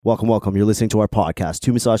Welcome, welcome. You're listening to our podcast,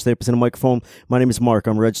 Two Massage Therapists and a Microphone. My name is Mark.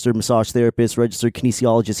 I'm a registered massage therapist, registered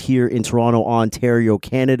kinesiologist here in Toronto, Ontario,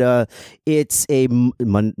 Canada. It's a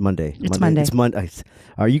Monday. It's Monday. It's Monday.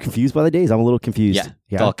 Are you confused by the days? I'm a little confused. Yeah,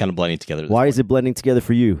 it's all kind of blending together. Why is it blending together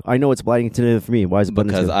for you? I know it's blending together for me. Why is it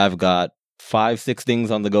blending Because together? I've got 5-6 things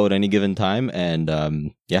on the go at any given time, and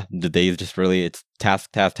the day is just really, it's task,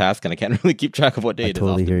 and I can't really keep track of what day I it is.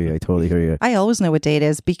 totally hear you. I always know what day it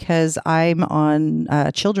is because I'm on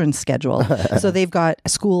children's schedule. So they've got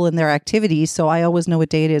school and their activities. So I always know what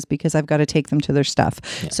day it is because I've got to take them to their stuff.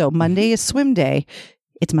 Yeah. So Monday is swim day.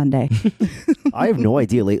 It's Monday. I have no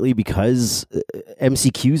idea lately because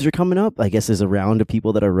MCQs are coming up. I guess there's a round of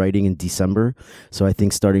people that are writing in December. So I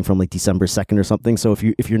think starting from like December 2nd or something. So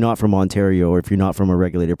if you're not from Ontario or if you're not from a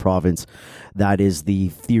regulated province, that is the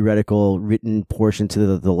theoretical written portion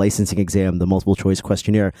to the licensing exam, the multiple choice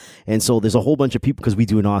questionnaire. And so there's a whole bunch of people, because we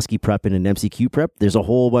do an OSCE prep and an MCQ prep, there's a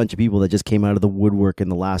whole bunch of people that just came out of the woodwork in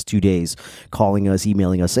the last 2 days, calling us,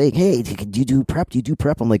 emailing us, saying, hey, do you do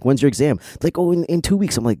prep? I'm like, when's your exam? It's like, oh, in 2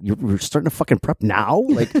 weeks. I'm like, we're starting to fucking prep now?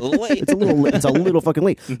 Like, it's a little fucking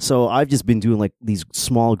late. So I've just been doing like these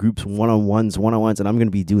small groups, one-on-ones, and I'm going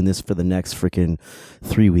to be doing this for the next freaking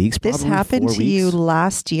 3 weeks. This happened to you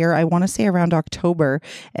last year. I want to say around October,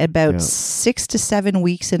 about 6 to 7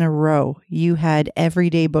 weeks in a row. You had every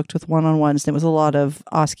day booked with one-on-ones. There was a lot of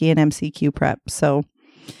OSCE and MCQ prep. So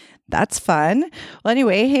that's fun. Well,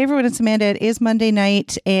 anyway, hey everyone, it's Amanda. It is Monday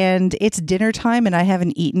night and it's dinner time and I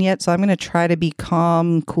haven't eaten yet. So I'm going to try to be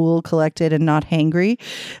calm, cool, collected and not hangry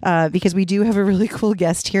because we do have a really cool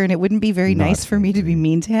guest here and it wouldn't be very nice for me to be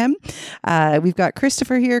mean to him. We've got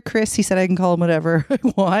Christopher here. Chris, he said I can call him whatever I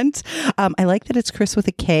want. I like that it's Chris with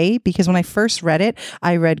a K because when I first read it,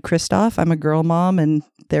 I read Christoph. I'm a girl mom and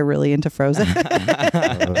they're really into Frozen.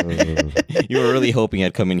 You were really hoping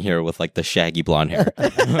I'd come in here with like the shaggy blonde hair.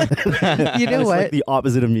 You know what? Like the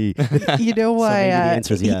opposite of me. You know why?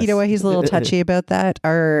 You know why he's a little touchy about that?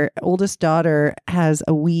 Our oldest daughter has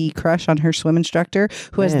a wee crush on her swim instructor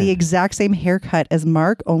who has the exact same haircut as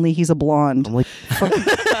Mark, only he's a blonde. I'm like, fuck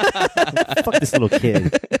this little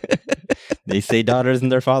kid. They say daughters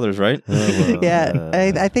and their fathers, right?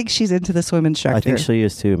 I think she's into the swim instructor. I think she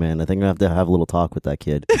is too, man. I think I have to have a little talk with that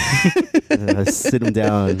kid. Sit him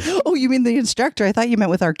down. Oh, you mean the instructor? I thought you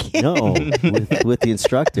meant with our kid. No, with the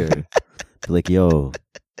instructor. Be like, yo,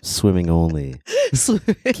 swimming only.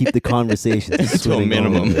 Keep the conversation to a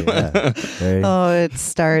minimum. Yeah, right? Oh, it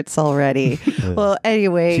starts already. Well,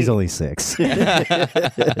 anyway. She's only 6.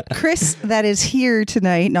 Chris, that is here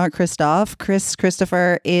tonight, not Christoph.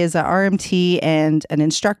 Christopher is a RMT and an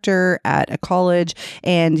instructor at a college,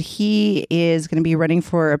 and he is going to be running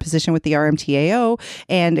for a position with the RMTAO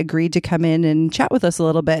and agreed to come in and chat with us a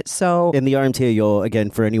little bit. So, in the RMTAO, again,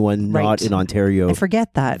 for anyone not in Ontario, I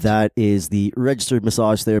forget that. That is the Registered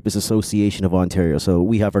Massage Therapists Association of Ontario. So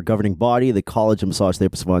we have our governing body, the College of Massage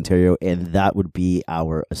Therapists of Ontario, and that would be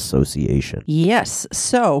our association. Yes.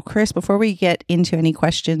 So, Chris, before we get into any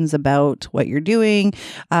questions about what you're doing,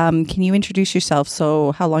 can you introduce yourself?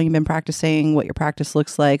 So, how long you've been practicing, what your practice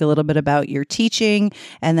looks like, a little bit about your teaching,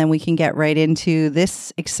 and then we can get right into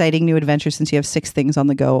this exciting new adventure since you have 6 things on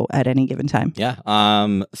the go at any given time. Yeah.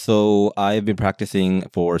 So I've been practicing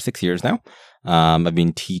for 6 years now. I've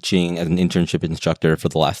been teaching as an internship instructor for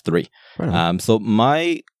the last 3. Right. So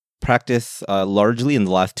my practice largely in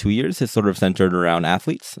the last 2 years has sort of centered around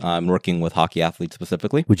athletes. I'm working with hockey athletes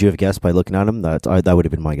specifically. Would you have guessed by looking at him? That would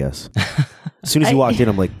have been my guess. As soon as you walked in,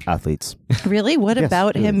 I'm like, athletes. Really? What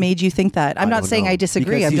about him made you think that? I'm not saying I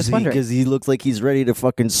disagree. I'm just wondering. Because he looks like he's ready to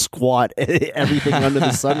fucking squat everything under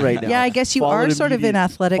the sun right now. Yeah, I guess you are sort of in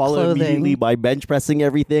athletic clothing. Immediately by bench pressing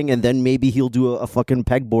everything, and then maybe he'll do a fucking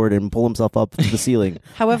pegboard and pull himself up to the ceiling.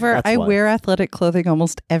 However, I wear athletic clothing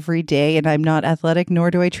almost every day, and I'm not athletic,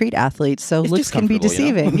 nor do I treat athletes. So looks can be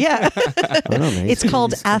deceiving. You know? Yeah. I don't know, man. It's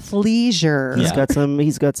called athleisure.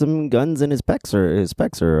 He's got some guns, and his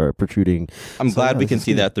pecs are protruding. I'm glad we can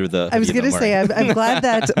see that through the. I was going to say, I'm glad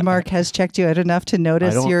that Mark has checked you out enough to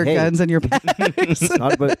notice your guns and your pecs.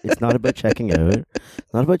 It's not about checking out.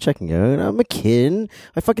 It's not about checking out. I'm a kid.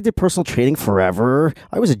 I fucking did personal training forever.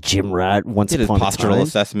 I was a gym rat once upon a time. Postural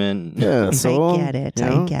assessment. Yeah, so I get it. You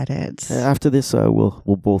know, I get it. After this, we'll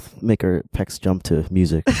both make our pecs jump to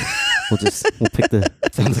music. We'll pick the.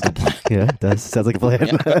 Sounds like a plan. Yeah, it does. Sounds like a plan.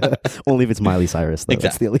 Yeah. Only if it's Miley Cyrus, though.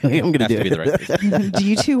 Exactly. That's the only thing I'm going to do. Be the right person. Do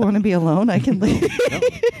you two want to be alone? I can leave. No,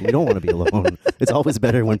 we don't want to be alone. It's always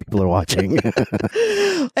better when people are watching.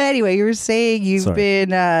 Anyway, you were saying you've been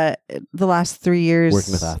the last 3 years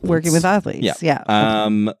working with athletes. Yeah.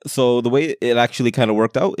 So the way it actually kind of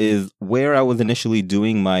worked out is where I was initially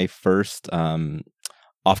doing my first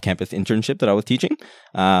off-campus internship that I was teaching,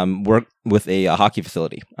 worked with a hockey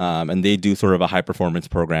facility. And they do sort of a high-performance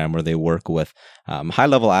program where they work with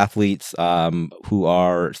high-level athletes who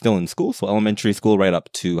are still in school, so elementary school right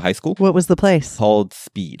up to high school. What was the place? Called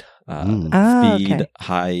Speed. Speed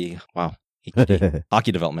High... Wow. HD.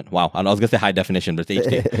 Hockey development. Wow. I was going to say high definition, but it's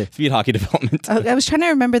HD. Speed Hockey Development. I was trying to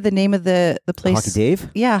remember the name of the place. Hockey Dave?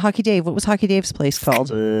 Yeah, Hockey Dave. What was Hockey Dave's place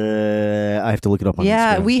called? I have to look it up on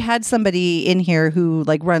Instagram. We had somebody in here who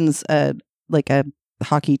runs a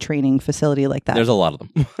hockey training facility like that. There's a lot of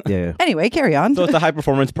them. Yeah. Anyway, carry on. So it's a high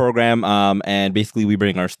performance program, and basically we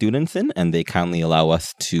bring our students in, and they kindly allow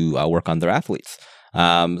us to work on their athletes.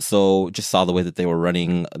 So just saw the way that they were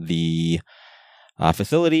running the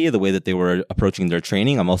facility, the way that they were approaching their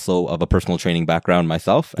training. I'm also of a personal training background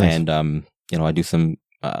myself, nice. And I do some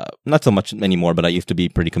not so much anymore, but I used to be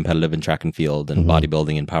pretty competitive in track and field and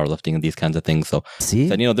bodybuilding and powerlifting and these kinds of things. So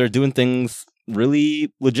they're doing things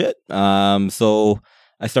really legit. So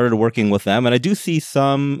I started working with them, and I do see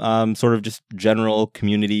some sort of just general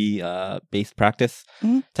community based practice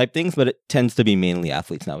type things, but it tends to be mainly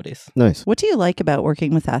athletes nowadays. Nice. What do you like about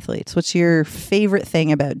working with athletes? What's your favorite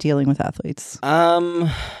thing about dealing with athletes?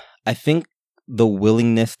 I think the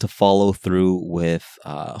willingness to follow through with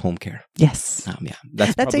home care. Yes.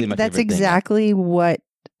 That's probably my that's favorite exactly thing. What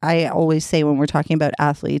I always say when we're talking about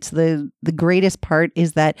athletes. The greatest part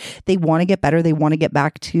is that they want to get better. They want to get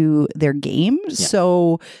back to their game. Yeah.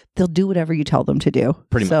 So they'll do whatever you tell them to do.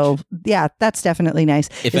 Pretty much. So yeah, that's definitely nice.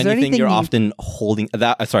 If anything, you're often holding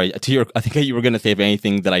that. Sorry, I think you were going to say if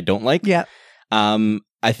anything that I don't like. Yeah.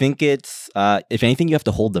 I think it's, if anything, you have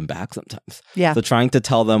to hold them back sometimes. Yeah. So trying to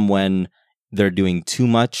tell them when they're doing too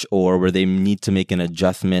much or where they need to make an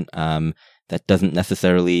adjustment that doesn't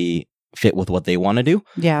necessarily fit with what they want to do.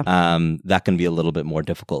 Yeah. That can be a little bit more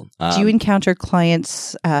difficult. Do you encounter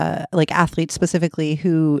clients, like athletes specifically,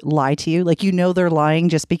 who lie to you? Like, they're lying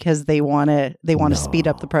just because they want to speed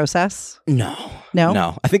up the process? No.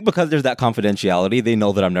 I think because there's that confidentiality, they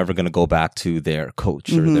know that I'm never going to go back to their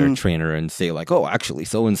coach or their trainer and say like, oh, actually,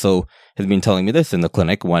 so-and-so has been telling me this in the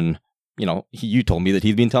clinic when, you told me that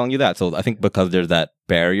he's been telling you that. So I think because there's that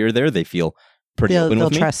barrier there, they feel pretty open with me.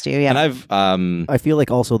 They'll trust you, yeah. And I feel like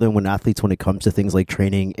also then when it comes to things like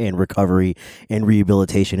training and recovery and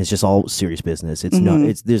rehabilitation, it's just all serious business. It's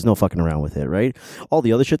not, there's no fucking around with it, right? All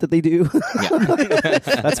the other shit that they do,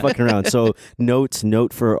 that's fucking around. So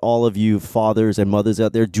note for all of you fathers and mothers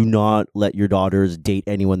out there, do not let your daughters date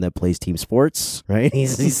anyone that plays team sports, right?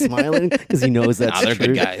 He's smiling because he knows that's they're true.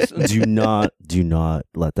 Good guys. do not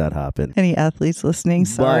let that happen. Any athletes listening,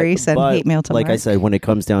 sorry, send hate mail to Like Mark. I said, when it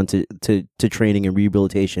comes down to training and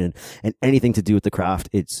rehabilitation and anything to do with the craft,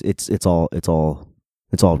 it's all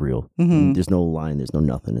real. There's no line, there's no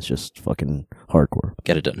nothing. It's just fucking hardcore.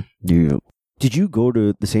 Get it done. Did you go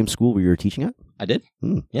to the same school where you were teaching at? I did.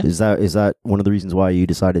 Yeah. Is that one of the reasons why you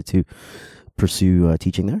decided to pursue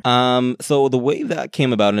teaching there? So the way that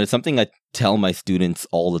came about, and it's something I tell my students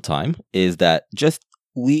all the time, is that just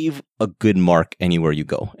leave a good mark anywhere you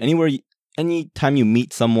go. Anytime you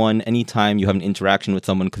meet someone, anytime you have an interaction with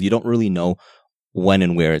someone, because you don't really know when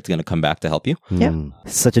and where it's going to come back to help you. Yeah.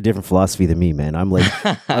 Such a different philosophy than me, man. I'm like,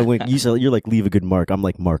 you're like, leave a good mark. I'm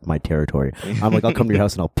like, mark my territory. I'm like, I'll come to your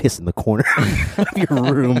house and I'll piss in the corner of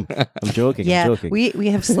your room. I'm joking. Yeah, I'm joking. we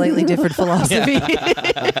have slightly different philosophy.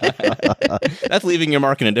 That's leaving your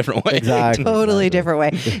mark in a different way. Exactly. Totally different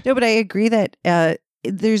way. No, but I agree that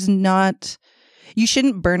there's not... You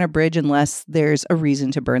shouldn't burn a bridge unless there's a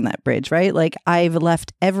reason to burn that bridge, right? Like, I've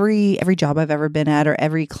left every job I've ever been at, or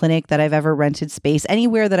every clinic that I've ever rented space,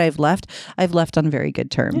 anywhere that I've left on very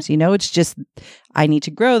good terms. Yeah. It's just, I need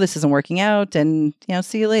to grow. This isn't working out, and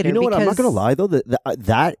see you later. You know what? I'm not going to lie though.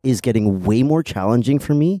 That is getting way more challenging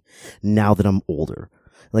for me now that I'm older.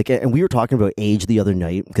 Like, and we were talking about age the other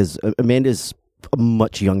night because Amanda's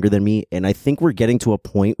much younger than me, and I think we're getting to a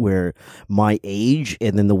point where my age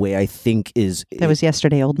and then the way I think is... That was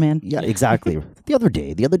yesterday, old man. Yeah, exactly. The other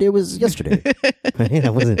day was yesterday.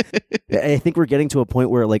 I think we're getting to a point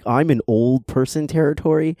where like I'm in old person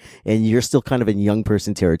territory and you're still kind of in young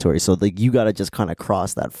person territory, so like you got to just kind of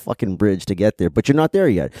cross that fucking bridge to get there, but you're not there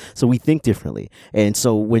yet, so we think differently. And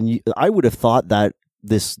so I would have thought that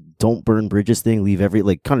this don't burn bridges thing, leave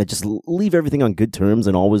everything on good terms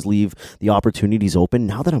and always leave the opportunities open.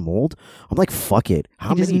 Now that I'm old, I'm like, fuck it.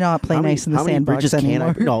 He does not play nice in the sandbox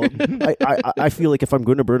anymore. I feel like if I'm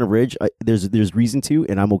going to burn a bridge, there's reason to,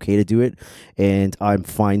 and I'm okay to do it, and I'm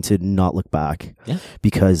fine to not look back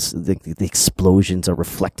because the explosions are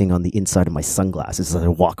reflecting on the inside of my sunglasses as I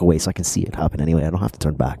walk away, so I can see it happen anyway. I don't have to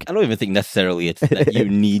turn back. I don't even think necessarily it's that you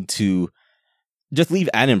need to just leave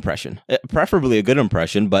an impression, preferably a good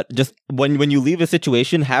impression, but just when you leave a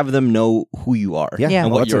situation, have them know who you are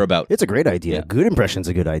and what you're about. It's a great idea. Yeah. Good impression's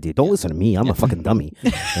a good idea. Don't listen to me. I'm a fucking dummy.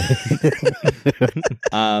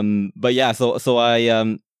 But yeah, so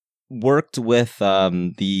I worked with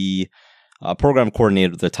the program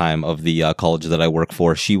coordinator at the time of the college that I work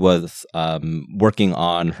for. She was working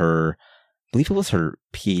on her, I believe it was her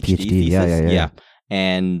PhD thesis. Yeah.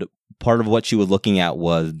 And part of what she was looking at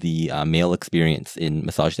was the male experience in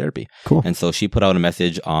massage therapy. Cool. And so she put out a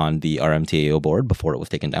message on the RMTAO board before it was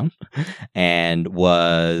taken down and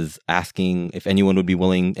was asking if anyone would be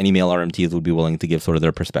willing, any male RMTs would be willing to give sort of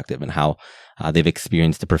their perspective and how they've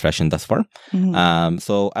experienced the profession thus far. Mm-hmm.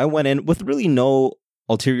 So I went in with really no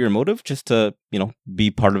ulterior motive, just to, be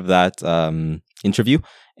part of that interview.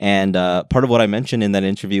 And part of what I mentioned in that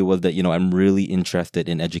interview was that, I'm really interested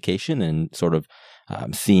in education and sort of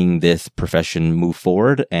seeing this profession move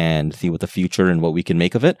forward and see what the future and what we can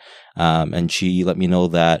make of it. And she let me know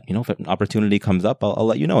that, if an opportunity comes up, I'll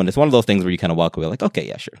let you know. And it's one of those things where you kind of walk away like, okay,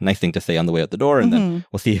 yeah, sure. Nice thing to say on the way out the door. And then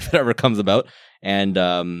we'll see if it ever comes about. And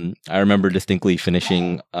I remember distinctly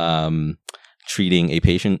finishing treating a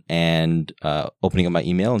patient and opening up my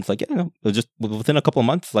email. And it's like, it was just within a couple of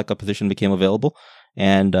months, like a position became available.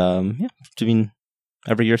 And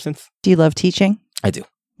every year since. Do you love teaching? I do.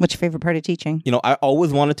 What's your favorite part of teaching? I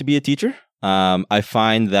always wanted to be a teacher. I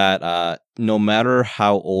find that no matter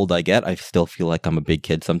how old I get, I still feel like I'm a big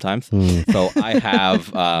kid sometimes. So I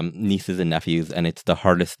have nieces and nephews, and it's the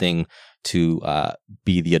hardest thing to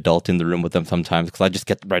be the adult in the room with them sometimes, because I just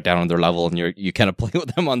get right down on their level, and you kind of play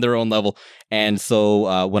with them on their own level. And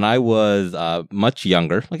so when I was much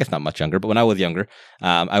younger, I guess not much younger, but when I was younger,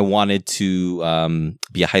 I wanted to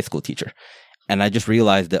be a high school teacher. And I just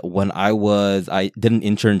realized that when I did an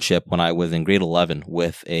internship when I was in grade 11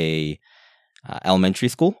 with a elementary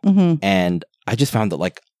school. And I just found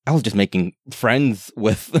that I was just making friends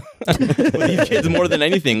with these kids more than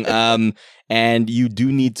anything. And you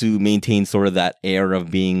do need to maintain sort of that air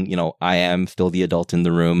of being, I am still the adult in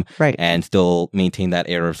the room, right, and still maintain that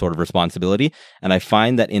air of sort of responsibility. And I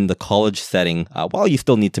find that in the college setting, while you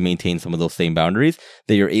still need to maintain some of those same boundaries,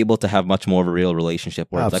 that you're able to have much more of a real relationship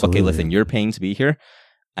where it's like, okay, listen, you're paying to be here.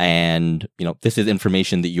 And, this is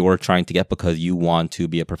information that you're trying to get because you want to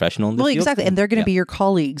be a professional in this field. Exactly. And they're going to be your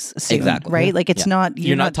colleagues soon, exactly, right? Like, it's not...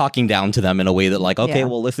 You're not talking down to them in a way that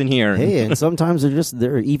well, listen here. Hey, and sometimes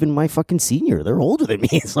they're even my fucking senior. They're older than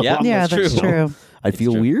me. So that's true. I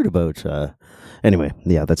feel weird about... Anyway,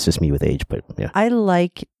 that's just me with age, but yeah. I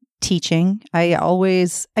like teaching. I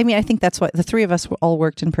think that's what the three of us all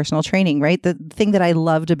worked in personal training, right? The thing that I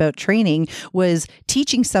loved about training was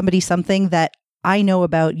teaching somebody something that I know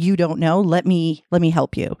about, you don't know. Let me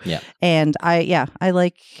help you. Yeah. And I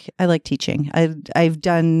like teaching. I've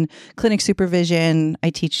done clinic supervision. I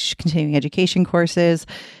teach continuing education courses.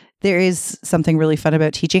 There is something really fun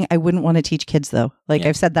about teaching. I wouldn't want to teach kids though.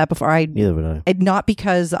 I've said that before. Neither would I. Not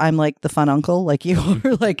because I'm the fun uncle like you are,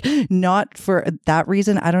 not for that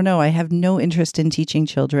reason. I don't know. I have no interest in teaching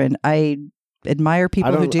children. I admire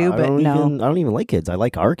people who do, but no. I don't even like kids. I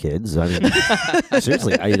like our kids. I mean,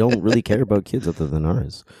 seriously, I don't really care about kids other than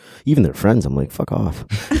ours. Even their friends, I'm like, fuck off.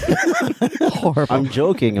 Horrible. I'm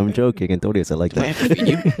joking. Antonius, I like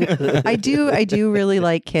that. I do really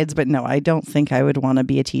like kids, but no, I don't think I would want to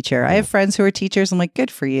be a teacher. I have friends who are teachers. I'm like,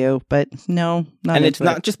 good for you, but no, not. And it's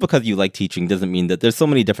not just because you like teaching doesn't mean that there's so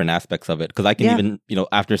many different aspects of it. Because I can even,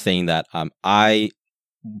 after saying that, I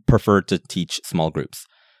prefer to teach small groups.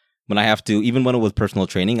 When I have to, even when it was personal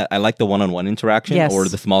training, I like the one-on-one interaction or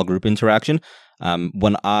the small group interaction.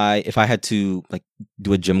 If I had to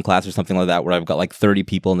do a gym class or something like that, where I've got 30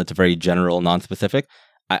 people and it's a very general, non-specific,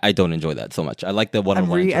 I don't enjoy that so much. I like the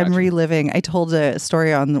one-on-one interaction. I'm reliving. I told a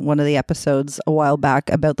story on one of the episodes a while back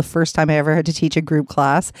about the first time I ever had to teach a group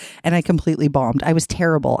class, and I completely bombed. I was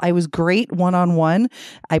terrible. I was great one-on-one.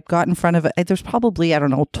 I got in front of it. There's probably,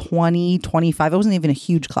 20, 25. It wasn't even a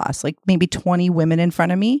huge class, maybe 20 women in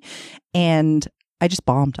front of me, and I just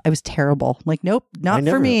bombed. I was terrible. Nope, not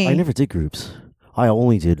for me. I never did groups. I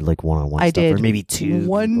only did one-on-one stuff. I did, or maybe two.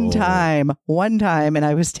 One time, and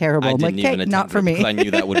I was terrible. I'm like, okay, not for me. I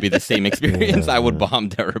knew that would be the same experience. I would bomb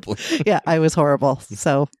terribly. Yeah, I was horrible.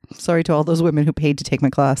 So sorry to all those women who paid to take my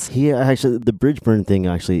class. Yeah, actually, the bridge burn thing.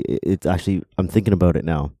 I'm thinking about it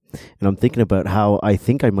now, and I'm thinking about how I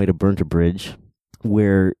think I might have burnt a bridge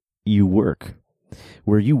where you work.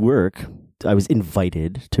 I was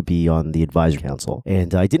invited to be on the advisory council,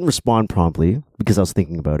 and I didn't respond promptly because I was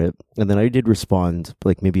thinking about it. And then I did respond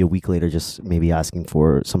like maybe a week later, just maybe asking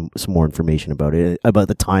for some more information about it, about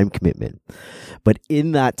the time commitment. But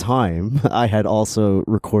in that time, I had also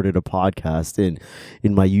recorded a podcast, and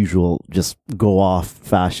in my usual just go off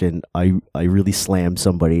fashion, I really slammed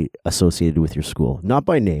somebody associated with your school. Not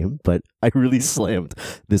by name, but I really slammed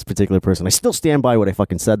this particular person. I still stand by what I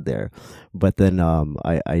fucking said there. But then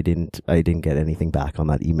I didn't get anything back on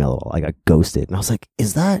that email at all. I got ghosted. And I was like,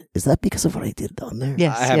 is that because of what I did on there?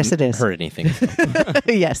 Yes, it is. Heard anything? So.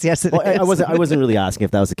 yes, it is. I wasn't really asking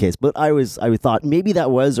if that was the case, but I thought maybe that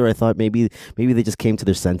was, or I thought maybe they just came to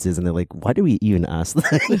their senses and they're like, why do we even ask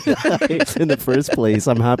that in the first place?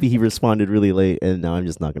 I'm happy he responded really late, and now I'm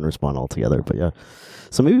just not going to respond altogether. But yeah.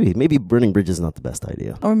 So maybe burning bridges is not the best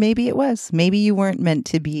idea. Or maybe it was. Maybe you weren't meant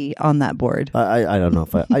to be on that board. I don't know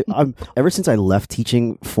if I'm ever since I left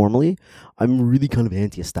teaching formally, I'm really kind of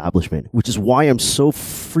anti-establishment, which is why I'm so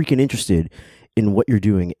freaking interested in what you're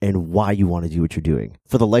doing and why you want to do what you're doing.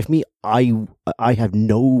 For the life of me, I have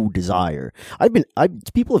no desire.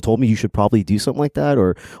 People have told me you should probably do something like that,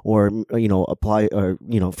 or apply, or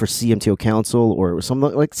for CMTO council or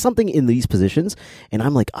something in these positions, and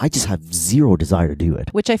I'm like, I just have zero desire to do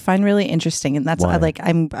it, which I find really interesting, and that's I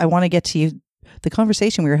want to get to you. The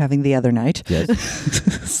conversation we were having the other night. Yes.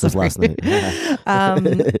 This was last night.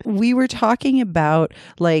 We were talking about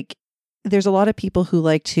there's a lot of people who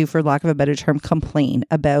like to, for lack of a better term, complain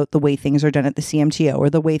about the way things are done at the CMTO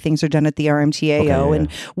or the way things are done at the RMTAO. Okay, yeah.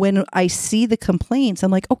 And when I see the complaints,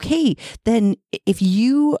 I'm like, okay, then if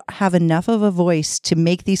you have enough of a voice to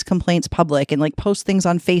make these complaints public and post things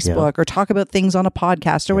on Facebook or talk about things on a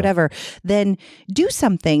podcast or whatever, then do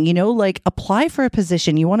something, apply for a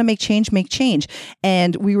position. You want to make change.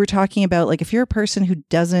 And we were talking about if you're a person who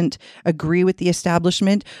doesn't agree with the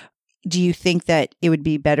establishment, do you think that it would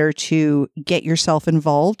be better to get yourself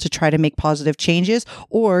involved to try to make positive changes,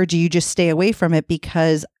 or do you just stay away from it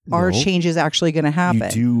because our change is actually going to happen?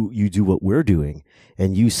 You do what we're doing,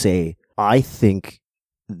 and you say, I think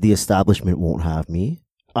the establishment won't have me.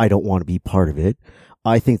 I don't want to be part of it.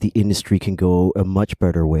 I think the industry can go a much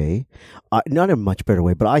better way. Not a much better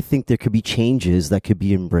way, but I think there could be changes that could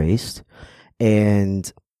be embraced,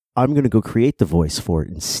 and I'm going to go create the voice for it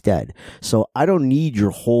instead. So I don't need your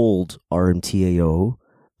whole RMTAO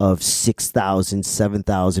of 6,000,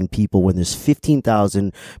 7,000 people when there's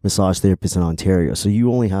 15,000 massage therapists in Ontario. So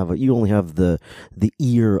you only have the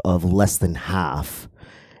ear of less than half,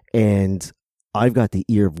 and I've got the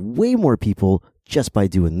ear of way more people just by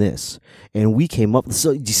doing this. And we came up.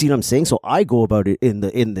 So do you see what I'm saying? So I go about it in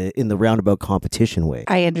the roundabout competition way.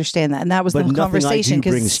 I understand that, and that was the conversation.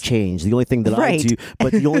 Nothing I do brings change. The only thing that I do,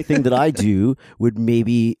 but the only thing that I do would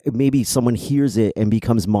maybe someone hears it and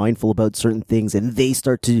becomes mindful about certain things, and they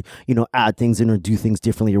start to add things in or do things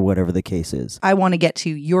differently or whatever the case is. I want to get to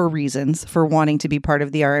your reasons for wanting to be part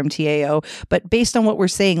of the RMTAO, but based on what we're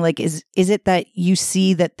saying, is it that you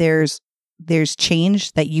see that there's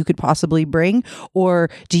change that you could possibly bring, or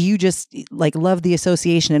do you just love the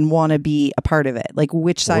association and want to be a part of it?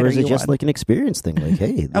 Which side are you on? Or is it just an experience thing?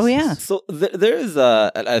 Hey, So there's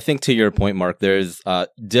I think to your point, Mark, there's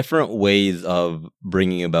different ways of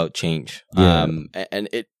bringing about change. Yeah. And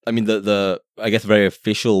the I guess very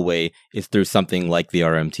official way is through something like the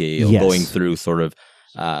RMTA, going through sort of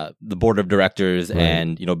the board of directors, right,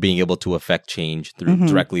 and being able to affect change through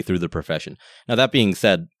directly through the profession. Now, that being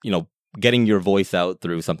said, getting your voice out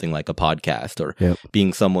through something like a podcast, or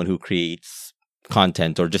being someone who creates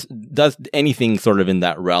content or just does anything sort of in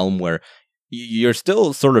that realm where you're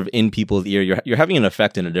still sort of in people's ear, you're having an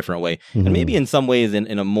effect in a different way, and maybe in some ways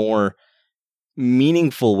in a more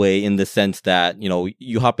meaningful way, in the sense that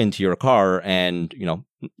you hop into your car and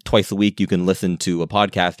twice a week you can listen to a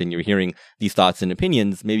podcast and you're hearing these thoughts and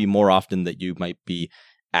opinions, maybe more often that you might be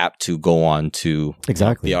apt to go on to the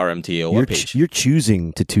RMTAO page. You're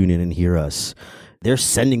choosing to tune in and hear us. They're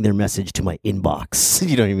sending their message to my inbox.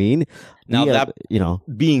 You know what I mean? Now, that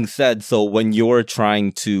being said, so when you're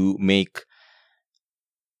trying to make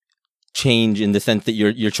change in the sense that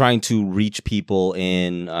you're trying to reach people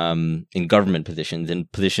in government positions, in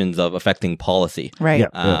positions of affecting policy, right?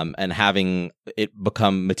 And having it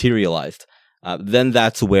become materialized, then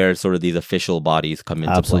that's where sort of these official bodies come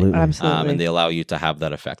into play. Absolutely. And they allow you to have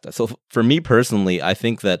that effect. So for me personally, I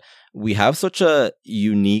think that we have such a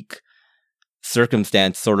unique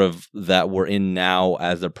circumstance sort of that we're in now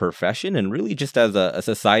as a profession, and really just as a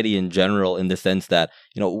society in general, in the sense that,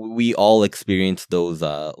 we all experienced those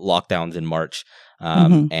lockdowns in March.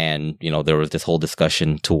 And, there was this whole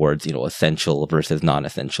discussion towards, essential versus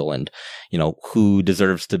non-essential, and, who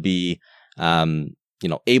deserves to be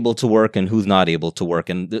able to work and who's not able to work.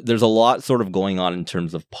 And there's a lot sort of going on in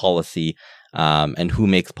terms of policy and who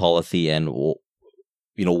makes policy and,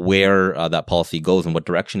 where that policy goes and what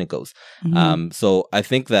direction it goes. Mm-hmm. So I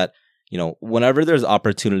think that, whenever there's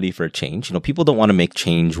opportunity for change, people don't want to make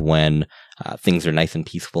change when things are nice and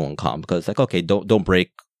peaceful and calm, because it's like, okay, don't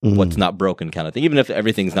break what's not broken kind of thing. Even if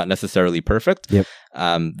everything's not necessarily perfect,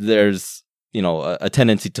 there's a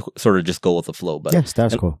tendency to sort of just go with the flow. But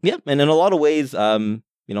status quo. Yeah, and in a lot of ways,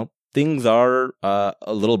 things are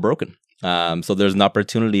a little broken. So there's an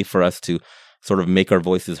opportunity for us to sort of make our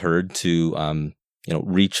voices heard, to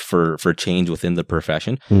reach for change within the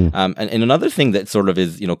profession. And another thing that sort of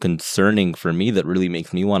is concerning for me, that really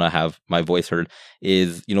makes me want to have my voice heard,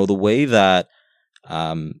 is the way that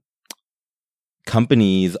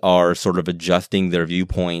companies are sort of adjusting their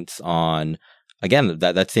viewpoints on, again,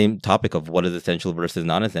 that same topic of what is essential versus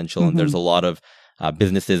non-essential. And there's a lot of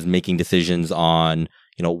businesses making decisions on,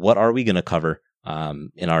 what are we going to cover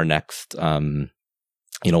in our next, when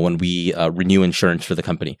we renew insurance for the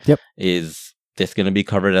company. Is this going to be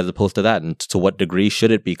covered as opposed to that? And to what degree should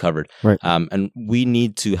it be covered? Right. And we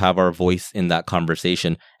need to have our voice in that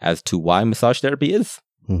conversation as to why massage therapy is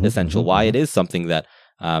essential, why it is something that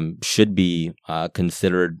should be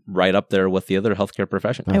considered right up there with the other healthcare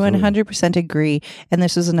professions. I 100% agree. And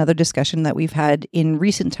this is another discussion that we've had in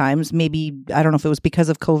recent times. Maybe, I don't know if it was because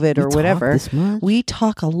of COVID or whatever. We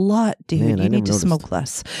talk a lot, dude. Man, you need to smoke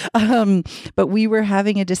less. But we were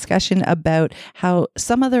having a discussion about how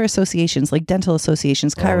some other associations, like dental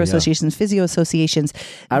associations, chiro associations, physio associations,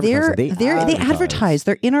 they advertise.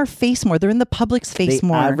 They're in our face more. They're in the public's face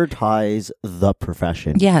more. They advertise the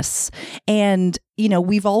profession. Yes. And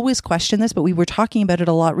we've always questioned this, but we were talking about it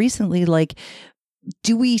a lot recently. Like,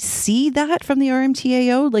 do we see that from the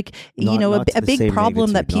RMTAO? Like, a big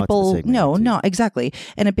problem that people, no, exactly.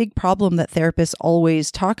 And a big problem that therapists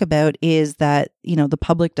always talk about is that, the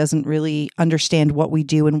public doesn't really understand what we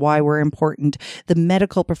do and why we're important. The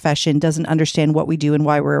medical profession doesn't understand what we do and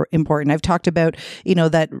why we're important. I've talked about,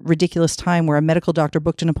 that ridiculous time where a medical doctor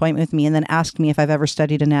booked an appointment with me and then asked me if I've ever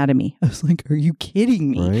studied anatomy. I was like, are you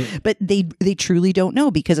kidding me? Right. But they truly don't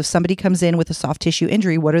know, because if somebody comes in with a soft tissue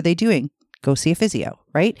injury, what are they doing? Go see a physio,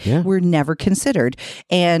 right? Yeah. We're never considered.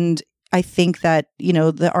 And I think that,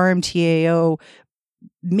 the RMTAO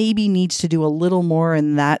maybe needs to do a little more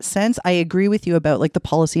in that sense. I agree with you about like the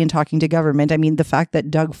policy and talking to government. I mean, the fact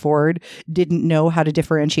that Doug Ford didn't know how to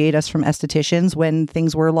differentiate us from estheticians when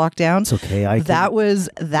things were locked down. It's okay.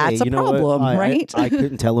 That's a problem, right? I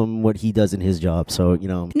couldn't tell him what he does in his job. So,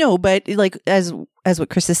 No, but like as what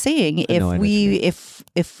Chris is saying,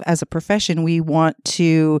 if as a profession we want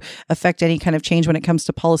to affect any kind of change when it comes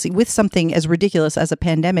to policy with something as ridiculous as a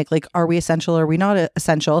pandemic, like, are we essential or are we not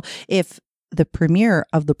essential? If the premier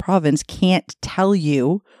of the province can't tell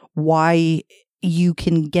you why you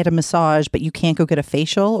can get a massage, but you can't go get a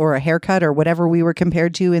facial or a haircut or whatever we were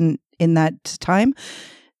compared to in that time,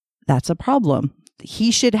 that's a problem.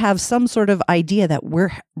 He should have some sort of idea that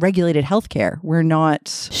we're regulated healthcare. We're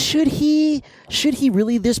not. Should he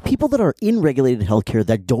really? There's people that are in regulated healthcare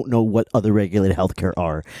that don't know what other regulated healthcare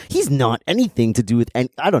are. He's not anything to do with, and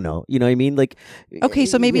I don't know. You know what I mean? Like, okay,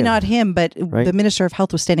 so maybe not him, but the Minister of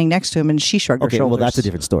Health was standing next to him and she shrugged her shoulders. Well, that's a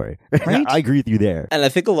different story. Right? I agree with you there. And I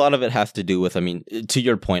think a lot of it has to do with, to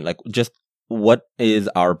your point, like, just what is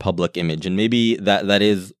our public image? And maybe that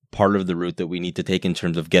is part of the route that we need to take in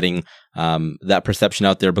terms of getting that perception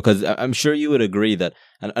out there, because I'm sure you would agree that,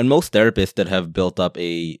 and most therapists that have built up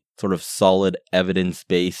a sort of solid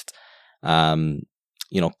evidence-based,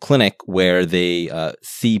 clinic where they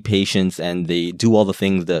see patients and they do all the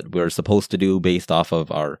things that we're supposed to do based off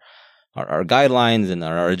of our guidelines and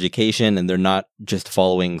our education, and they're not just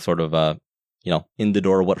following sort of a, in the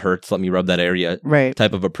door, what hurts, let me rub that area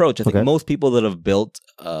type of approach. I think most people that have built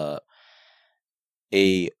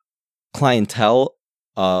a clientele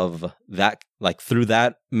of that, like through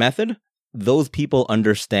that method, those people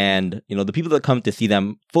understand, the people that come to see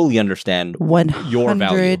them fully understand 100%. Your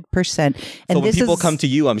value. 100%. And so when people come to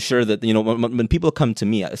you, I'm sure that, when people come to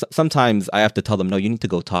me, sometimes I have to tell them, no, you need to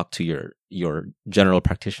go talk to your general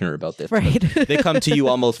practitioner about this. Right. They come to you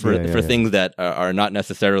almost for things that are not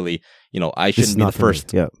necessarily, I shouldn't be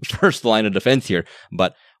the first line of defense here.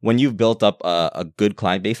 But when you've built up a good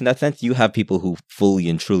client base in that sense, you have people who fully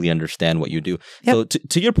and truly understand what you do. Yep. So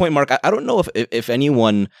to your point, Mark, I don't know if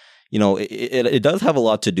anyone, it does have a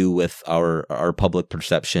lot to do with our public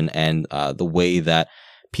perception and the way that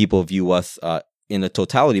people view us in a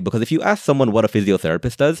totality, because if you ask someone what a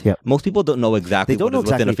physiotherapist does, most people don't know exactly what is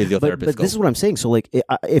within a physiotherapist. But this is what I'm saying. So like,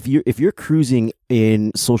 if you're cruising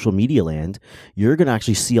in social media land, you're going to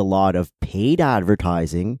actually see a lot of paid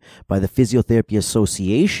advertising by the Physiotherapy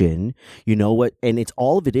Association. You know what? And it's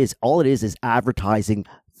all it is advertising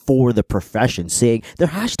for the profession, saying their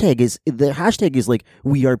hashtag is like,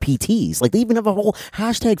 we are PTs. Like, they even have a whole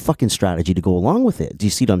hashtag fucking strategy to go along with it. Do you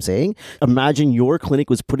see what I'm saying? Imagine your clinic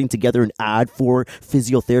was putting together an ad for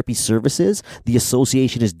physiotherapy services. The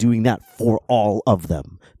association is doing that for all of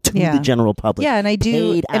them, to the general public. Yeah, and I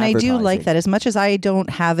do like that. As much as I don't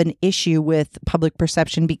have an issue with public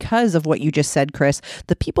perception because of what you just said, Chris,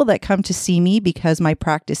 the people that come to see me, because my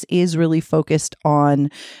practice is really focused on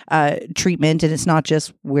treatment, and it's not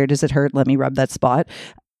just where does it hurt, let me rub that spot.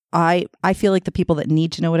 I feel like the people that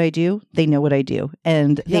need to know what I do, they know what I do,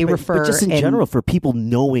 and they refer. But just in general, for people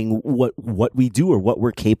knowing what we do or what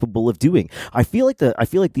we're capable of doing, I feel like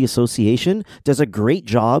the association does a great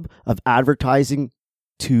job of advertising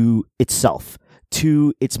to itself,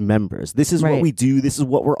 to its members. This is what we do. This is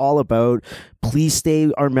what we're all about. Please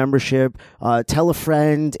stay our membership. Tell a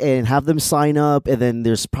friend and have them sign up. And then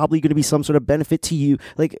there's probably going to be some sort of benefit to you.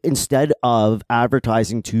 Like, instead of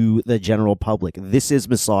advertising to the general public, this is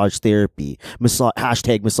massage therapy.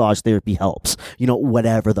 Hashtag massage therapy helps. You know,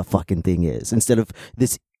 whatever the fucking thing is. Instead of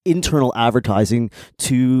this internal advertising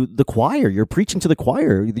to the choir. You're preaching to the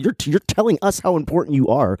choir. You're telling us how important you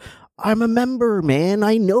are. I'm a member, man.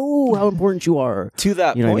 I know how important you are. To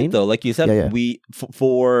that point, though, like you said,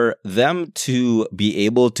 for them to be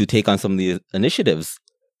able to take on some of these initiatives,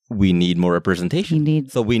 we need more representation.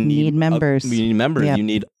 We need members. We need members. Yep. You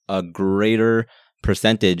need a greater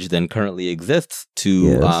percentage than currently exists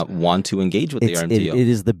to want to engage with the RMTO. It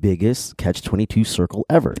is the biggest catch-22 circle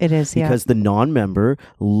ever. It is, because the non-member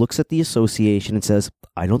looks at the association and says,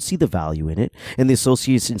 I don't see the value in it. And the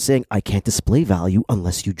association is saying, I can't display value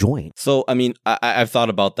unless you join. So, I mean, I've thought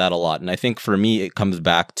about that a lot. And I think for me, it comes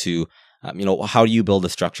back to, how do you build a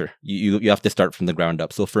structure? You have to start from the ground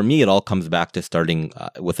up. So for me, it all comes back to starting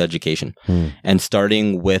with education and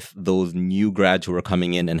starting with those new grads who are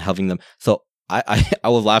coming in and helping them. So I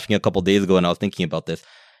was laughing a couple of days ago and I was thinking about this,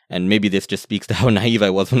 and maybe this just speaks to how naive I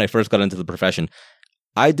was when I first got into the profession.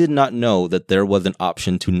 I did not know that there was an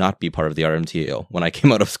option to not be part of the RMTAO when I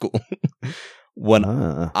came out of school.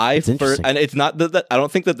 I first, and it's not that I don't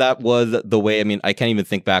think that was the way. I mean, I can't even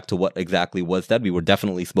think back to what exactly was said. We were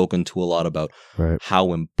definitely spoken to a lot about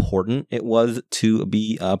how important it was to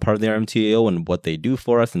be part of the RMTAO and what they do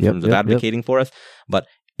for us in terms of advocating for us. But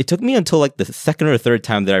it took me until like the second or third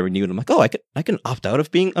time that I renewed. I'm like, oh, I can opt out of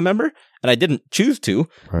being a member, and I didn't choose to,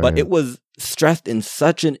 but it was stressed in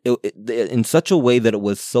such a way that it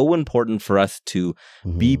was so important for us to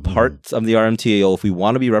be parts of the RMTAO if we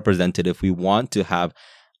want to be represented, if we want to have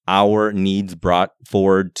our needs brought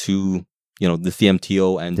forward to the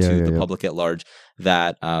CMTO and to the public at large.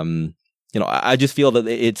 That I just feel that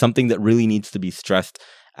it's something that really needs to be stressed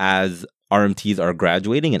as RMTs are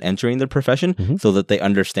graduating and entering their profession, so that they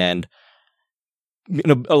understand.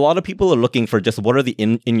 A lot of people are looking for just what are the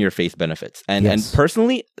in-your-face benefits. And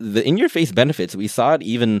personally, the in-your-face benefits, we saw it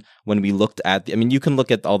even when we looked at, you can look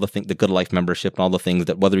at all the Good Life membership and all the things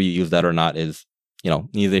that whether you use that or not is,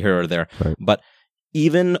 neither here or there. Right. But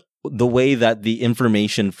even the way that the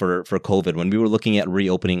information for COVID, when we were looking at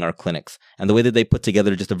reopening our clinics, and the way that they put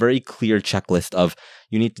together just a very clear checklist of,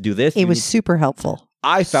 you need to do this. It was super helpful.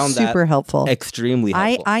 I found that super helpful. Extremely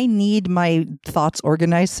helpful. I need my thoughts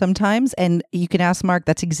organized sometimes, and you can ask Mark.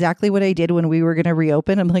 That's exactly what I did when we were going to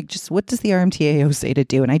reopen. I'm like, just what does the RMTAO say to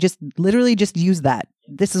do? And I just literally just use that.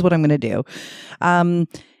 This is what I'm going to do. I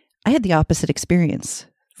had the opposite experience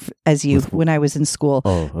as you when I was in school.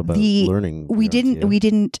 Oh, about learning. We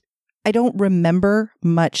didn't. I don't remember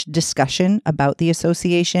much discussion about the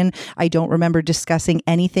association. I don't remember discussing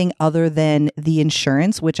anything other than the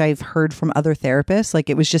insurance, which I've heard from other therapists. Like,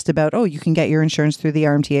 it was just about, you can get your insurance through the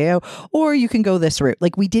RMTAO, or you can go this route.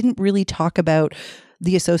 Like, we didn't really talk about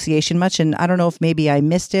the association much. And I don't know if maybe I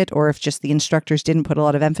missed it or if just the instructors didn't put a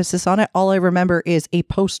lot of emphasis on it. All I remember is a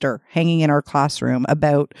poster hanging in our classroom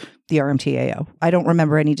about the RMTAO. I don't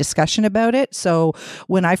remember any discussion about it. So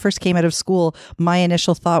when I first came out of school, my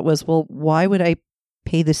initial thought was, well, why would I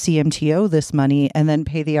pay the CMTO this money and then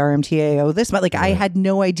pay the RMTAO this money? Like, I had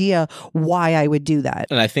no idea why I would do that.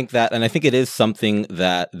 And I think it is something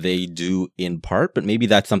that they do in part, but maybe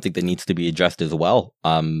that's something that needs to be addressed as well.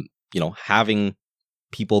 Having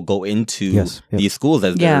people go into these schools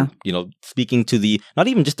as they're, speaking to the, not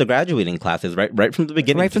even just the graduating classes, right from the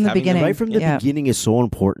beginning. Right from the beginning. Right from the beginning is so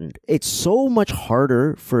important. It's so much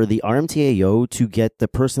harder for the RMTAO to get the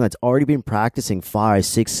person that's already been practicing 5,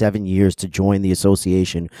 6, 7 years to join the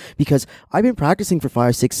association, because I've been practicing for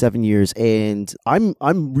 5, 6, 7 years and I'm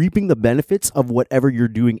reaping the benefits of whatever you're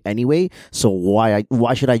doing anyway. So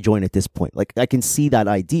why should I join at this point? Like, I can see that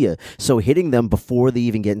idea. So hitting them before they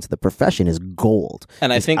even get into the profession is gold.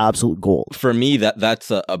 And I think absolute gold. For me,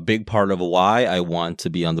 that's a big part of why I want to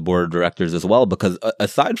be on the board of directors as well, because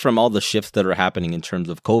aside from all the shifts that are happening in terms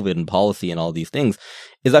of COVID and policy and all these things,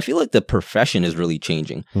 is I feel like the profession is really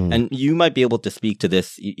changing. And you might be able to speak to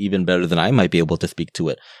this even better than I might be able to speak to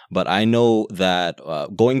it. But I know that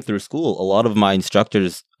going through school, a lot of my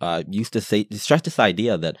instructors used to stress this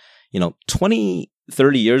idea that, 20,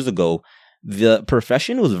 30 years ago, the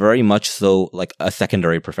profession was very much so like a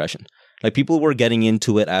secondary profession. Like, people were getting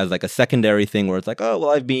into it as like a secondary thing where it's like, oh,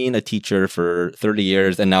 well, I've been a teacher for 30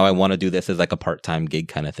 years and now I want to do this as like a part-time gig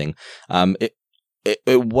kind of thing.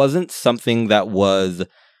 It wasn't something that was,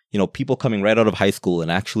 people coming right out of high school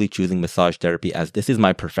and actually choosing massage therapy as this is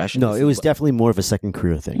my profession. No, it was definitely more of a second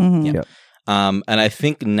career thing. Mm-hmm. Yeah. And I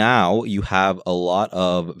think now you have a lot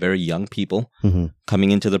of very young people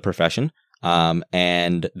coming into the profession.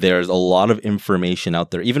 And there's a lot of information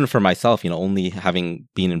out there, even for myself, only having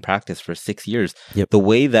been in practice for 6 years, the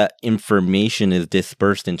way that information is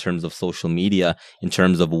dispersed in terms of social media, in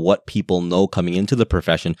terms of what people know coming into the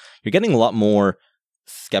profession, you're getting a lot more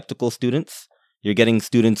skeptical students. You're getting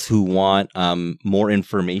students who want more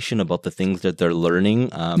information about the things that they're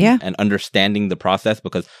learning and understanding the process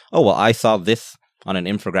because, oh, well, I saw this on an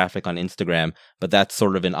infographic on Instagram, but that's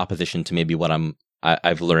sort of in opposition to maybe what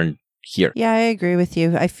I've learned here. Yeah, I agree with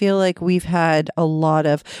you. I feel like we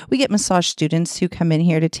get massage students who come in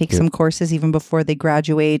here to take some courses even before they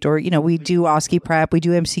graduate, or, we do OSCE prep, we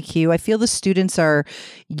do MCQ. I feel the students are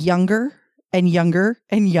younger and younger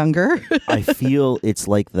and younger. I feel it's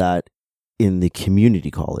like that in the community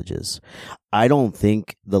colleges. I don't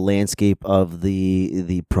think the landscape of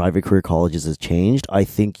the private career colleges has changed. I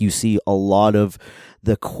think you see a lot of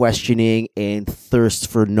the questioning and thirst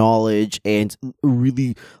for knowledge and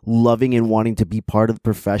really loving and wanting to be part of the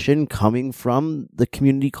profession coming from the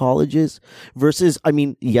community colleges versus,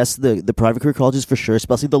 yes, the private career colleges for sure,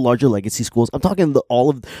 especially the larger legacy schools. I'm talking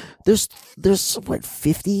there's what,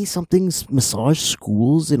 50 something massage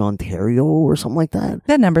schools in Ontario or something like that.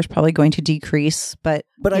 That number's probably going to decrease, but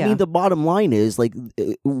the bottom line is, like,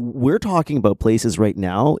 we're talking about places right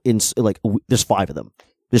now there's 5 of them,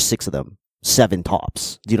 there's 6 of them, 7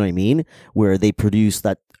 tops. Do you know what I mean? Where they produce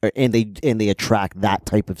that and they attract that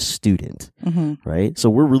type of student, right? So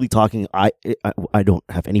we're really talking. I don't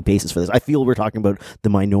have any basis for this. I feel we're talking about the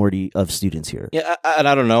minority of students here. Yeah, and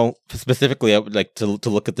I don't know specifically. I would like to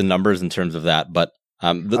look at the numbers in terms of that, but.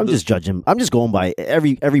 I'm just judging. I'm just going by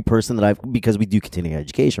every person that because we do continuing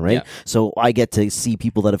education, right? Yeah. So I get to see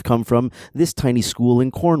people that have come from this tiny school in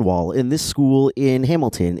Cornwall, in this school in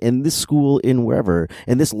Hamilton, in this school in wherever,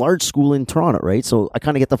 and this large school in Toronto, right? So I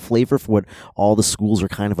kind of get the flavor for what all the schools are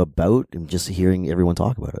kind of about, and just hearing everyone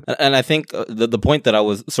talk about it. And I think the point that I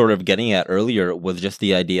was sort of getting at earlier was just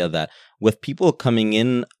the idea that with people coming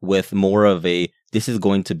in with more of this is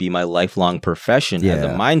going to be my lifelong profession as a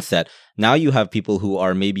mindset. Now you have people who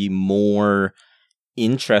are maybe more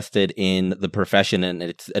interested in the profession and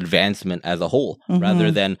its advancement as a whole,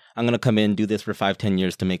 rather than I'm going to come in, do this for 5-10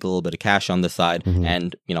 years to make a little bit of cash on the side.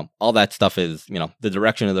 And, all that stuff is, the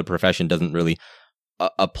direction of the profession doesn't really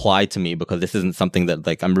apply to me because this isn't something that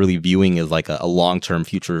like I'm really viewing as like a long-term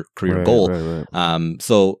future career goal. Right.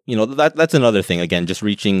 So, that's another thing. Again, just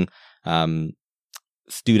reaching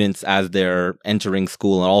students as they're entering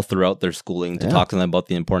school and all throughout their schooling to talk to them about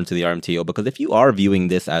the importance of the RMTAO. Because if you are viewing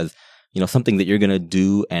this as, something that you're going to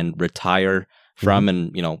do and retire from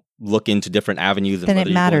and, look into different avenues. Then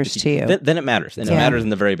it matters to you. Then it matters. And it matters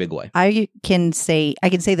in a very big way. I can say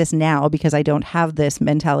this now because I don't have this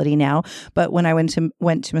mentality now. But when I went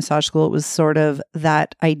to massage school, it was sort of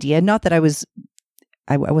that idea. Not that I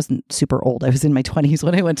wasn't super old. I was in my 20s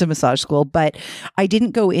when I went to massage school, but I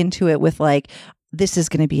didn't go into it with like, this is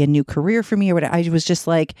going to be a new career for me or whatever. I was just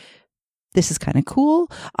like, this is kind of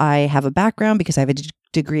cool. I have a background because I have a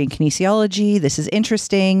degree in kinesiology. This is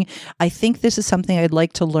interesting. I think this is something I'd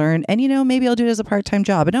like to learn. And, maybe I'll do it as a part-time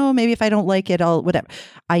job. And maybe if I don't like it, I'll whatever.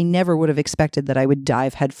 I never would have expected that I would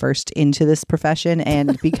dive headfirst into this profession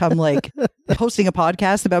and become like hosting a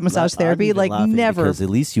podcast about massage therapy. Like never. Because at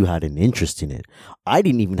least you had an interest in it. I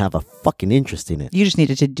didn't even have a fucking interest in it. You just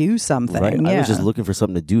needed to do something. Right? Yeah. I was just looking for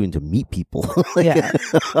something to do and to meet people. Yeah.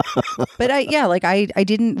 But I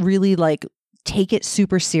didn't really take it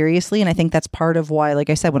super seriously. And I think that's part of why,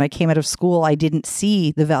 like I said, when I came out of school, I didn't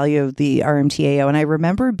see the value of the RMTAO. And I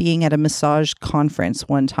remember being at a massage conference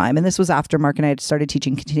one time, and this was after Mark and I had started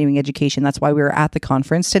teaching continuing education. That's why we were at the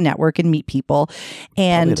conference, to network and meet people.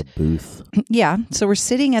 And at a booth. Yeah. So we're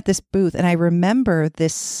sitting at this booth, and I remember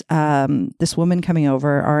this woman coming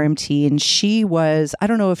over, RMT, and she was, I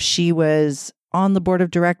don't know if she was on the board of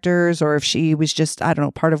directors or if she was just, I don't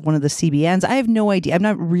know, part of one of the CBNs. I have no idea. I'm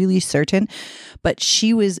not really certain, but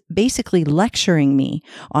she was basically lecturing me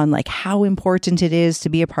on how important it is to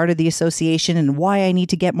be a part of the association and why I need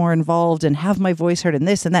to get more involved and have my voice heard and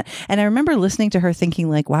this and that. And I remember listening to her thinking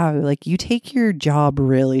wow, you take your job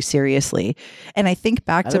really seriously. And I think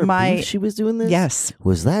back to my... She was doing this? Yes.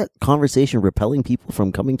 Was that conversation repelling people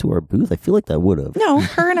from coming to our booth? I feel like that would have. No,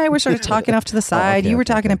 her and I were sort of talking off to the side. You were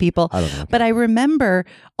talking to people. I don't know. But I remember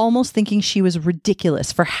almost thinking she was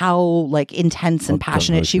ridiculous for how intense and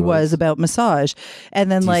passionate she was about massage.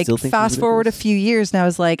 And then fast forward a few years, and I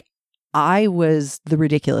was like, I was the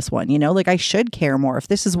ridiculous one, I should care more. If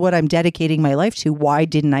this is what I'm dedicating my life to, why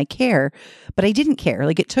didn't I care? But I didn't care.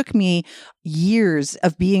 It took me years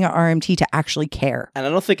of being an RMT to actually care. And I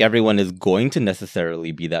don't think everyone is going to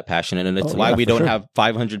necessarily be that passionate. And it's why we don't have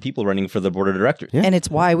 500 people running for the board of directors. Yeah. And it's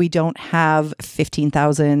why we don't have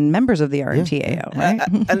 15,000 members of the RMTAO, right?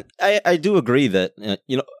 And I do agree that,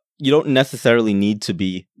 you don't necessarily need to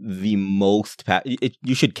be the most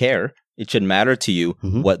you should care. It should matter to you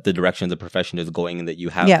what the direction of the profession is going, and that you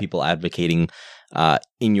have people advocating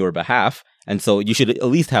in your behalf. And so you should at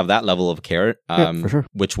least have that level of care, for sure.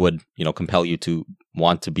 which would, compel you to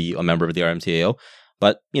want to be a member of the RMTAO.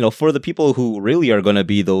 But, for the people who really are going to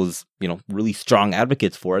be those, really strong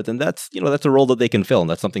advocates for it, then that's a role that they can fill. And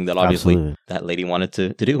that's something that obviously that lady wanted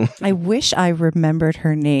to do. I wish I remembered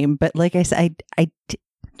her name, but like I said,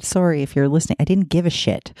 sorry if you're listening, I didn't give a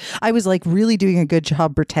shit. I was really doing a good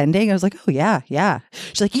job pretending. I was like, oh yeah.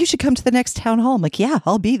 She's like, you should come to the next town hall. I'm like, yeah,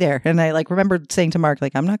 I'll be there. And I remembered saying to Mark,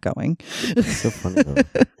 I'm not going. It's so funny though.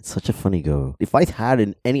 It's such a funny go. If I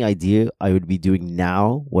had any idea I would be doing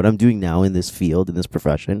now, what I'm doing now in this field, in this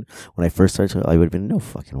profession, when I first started, I would have been no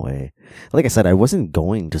fucking way. Like I said, I wasn't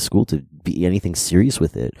going to school to be anything serious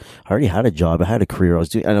with it. I already had a job. I had a career I was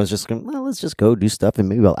doing, and I was just going, well, let's just go do stuff and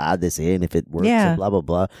maybe I'll add this in if it works and blah, blah,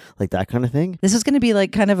 blah. Like that kind of thing. This is going to be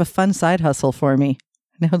kind of a fun side hustle for me.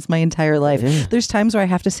 Now it's my entire life. Yeah. There's times where I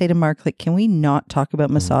have to say to Mark, can we not talk about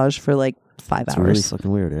massage for 5 hours? It's really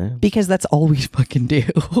fucking weird, eh? Because that's all we fucking do.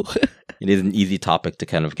 It is an easy topic to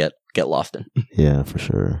kind of get lost in. Yeah, for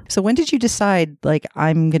sure. So when did you decide,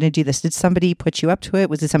 I'm going to do this? Did somebody put you up to it?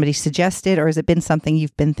 Was it somebody suggested, or has it been something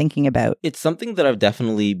you've been thinking about? It's something that I've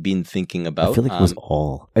definitely been thinking about. I feel like it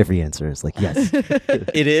was every answer is yes.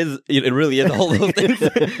 It is. It really is all those things.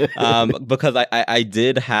 Because I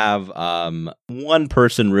did have one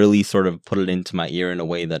person really sort of put it into my ear in a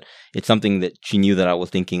way that it's something that she knew that I was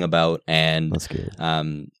thinking about. And that's good.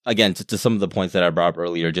 Again, to some of the points that I brought up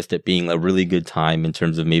earlier, just it being a really good time in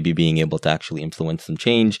terms of maybe being able to actually influence some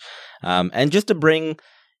change, and just to bring,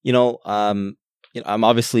 I'm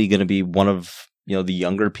obviously going to be one of the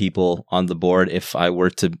younger people on the board if I were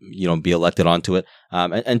to be elected onto it,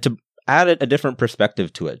 and to add a different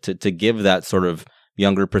perspective to it, to give that sort of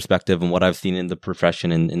younger perspective and what I've seen in the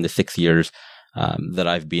profession in the 6 years that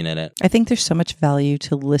I've been in it. I think there's so much value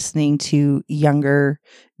to listening to younger,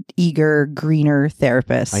 eager, greener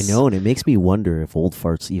therapists. I know, and it makes me wonder if old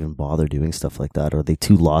farts even bother doing stuff like that. Or are they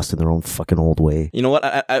too lost in their own fucking old way? You know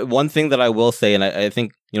what? One thing that I will say, and I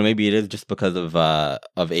think maybe it is just because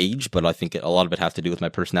of age, but I think a lot of it has to do with my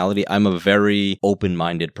personality. I'm a very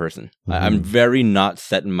open-minded person. Mm-hmm. I'm very not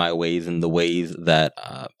set in my ways and the ways that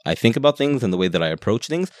I think about things and the way that I approach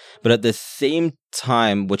things. But at the same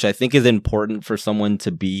time, which I think is important for someone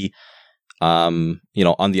to be on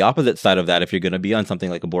the opposite side of that, if you're going to be on something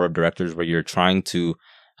like a board of directors where you're trying to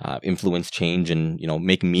influence change and,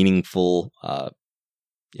 make meaningful,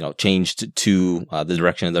 change to the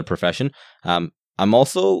direction of the profession. I'm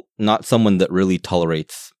also not someone that really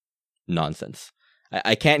tolerates nonsense.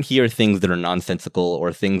 I can't hear things that are nonsensical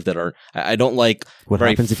or things that are, I don't like what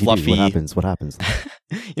very happens fluffy. If you do? What happens?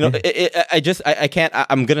 I can't,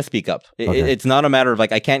 I'm going to speak up. It's not a matter of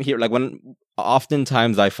like, I can't hear, like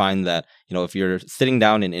oftentimes I find that, if you're sitting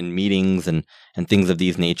down in meetings and things of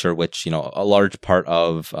these nature, which, a large part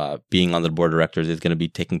of being on the board of directors is going to be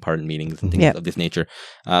taking part in meetings and things of this nature.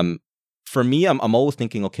 For me, I'm always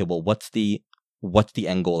thinking, okay, well, what's the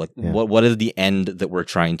end goal? Like, what is the end that we're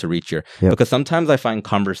trying to reach here? Yep. Because sometimes I find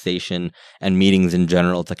conversation and meetings in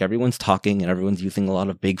general, it's like everyone's talking and everyone's using a lot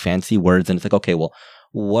of big fancy words. And it's like, okay, well,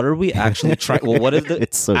 what are we actually trying? Well, what is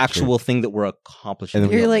the actual thing that we're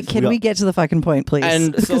accomplishing? You're like, can we get to the fucking point, please?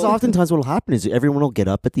 And because oftentimes what will happen is everyone will get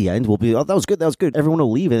up at the end. We'll be, oh, that was good. Everyone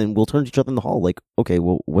will leave, and then we'll turn to each other in the hall like, okay,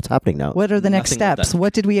 well, what's happening now? What are the next steps?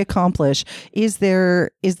 What did we accomplish? Is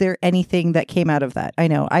there anything that came out of that? I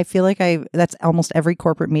know. I feel like that's almost every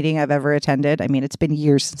corporate meeting I've ever attended. I mean, it's been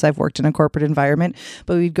years since I've worked in a corporate environment,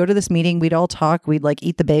 but we'd go to this meeting, we'd all talk, we'd like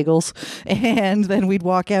eat the bagels, and then we'd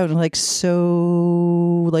walk out and like, so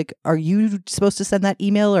like, are you supposed to send that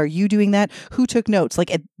email? Are you doing that? Who took notes? Like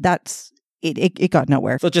it got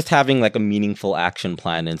nowhere. So just having like a meaningful action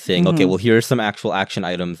plan and saying, okay, well, here's some actual action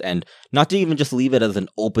items, and not to even just leave it as an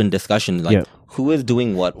open discussion. Like who is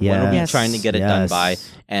doing what? When are we trying to get it done by?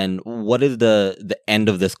 And what is the end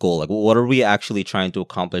of this goal? Like what are we actually trying to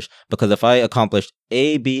accomplish? Because if I accomplish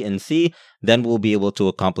A, B, and C, then we'll be able to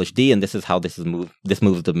accomplish D, and this is how this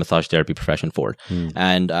moves the massage therapy profession forward.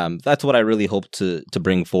 And that's what I really hope to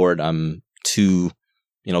bring forward to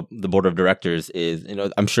the board of directors is,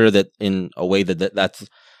 I'm sure that in a way that's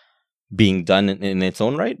being done in its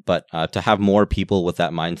own right, but to have more people with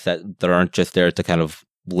that mindset that aren't just there to kind of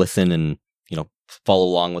listen and, follow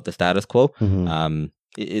along with the status quo,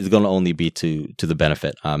 is going to only be to the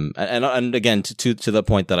benefit. And again, to the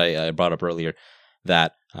point that I brought up earlier,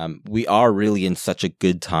 that we are really in such a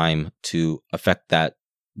good time to affect that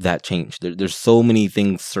change. There's so many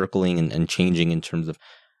things circling and changing in terms of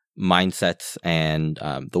mindsets and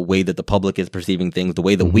the way that the public is perceiving things, the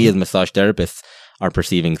way that we as massage therapists are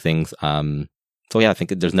perceiving things. So I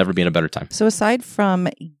think there's never been a better time. So aside from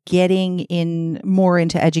getting in more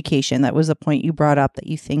into education, that was a point you brought up, that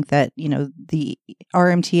you think that, the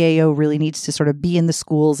RMTAO really needs to sort of be in the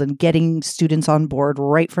schools and getting students on board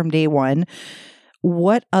right from day one.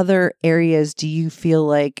 What other areas do you feel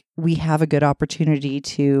like we have a good opportunity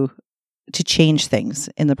to change things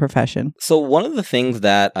in the profession? So one of the things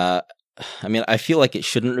that, I feel like it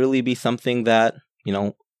shouldn't really be something that,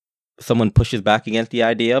 someone pushes back against the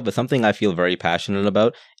idea, but something I feel very passionate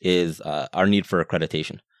about is our need for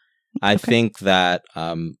accreditation. I think that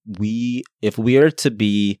if we are to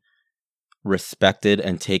be respected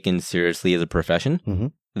and taken seriously as a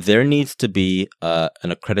profession, there needs to be an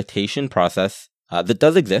accreditation process that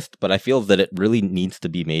does exist, but I feel that it really needs to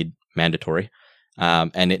be made mandatory.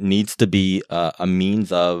 And it needs to be a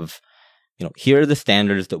means of, here are the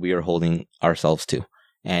standards that we are holding ourselves to.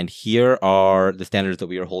 And here are the standards that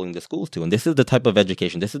we are holding the schools to. And this is the type of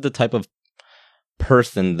education, this is the type of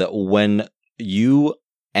person that when you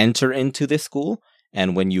enter into this school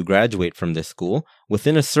and when you graduate from this school,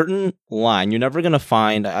 within a certain line, you're never going to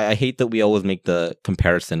find, I hate that we always make the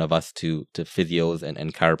comparison of us to physios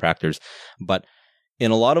and chiropractors, but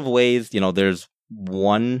in a lot of ways, there's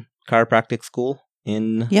one chiropractic school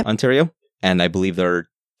in Ontario, and I believe there are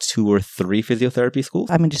 2 or 3 physiotherapy schools.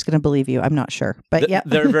 I'm just going to believe you. I'm not sure, but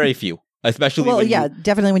there are very few, especially.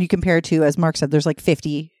 Definitely when you compare to, as Mark said, there's like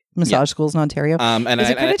 50 massage schools in Ontario. And is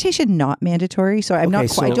accreditation not mandatory? So I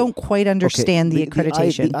don't quite understand the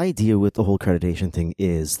accreditation. The idea with the whole accreditation thing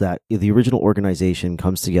is that the original organization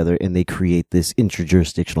comes together and they create this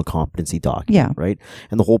interjurisdictional competency document, right?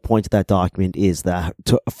 And the whole point of that document is that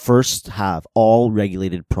to first have all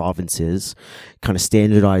regulated provinces kind of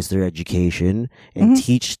standardize their education and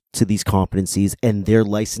teach to these competencies, and their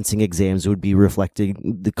licensing exams would be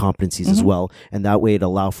reflecting the competencies as well. And that way it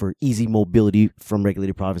allow for easy mobility from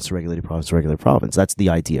regulated province to regulated province to regulated province. That's the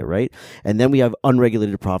idea, right? And then we have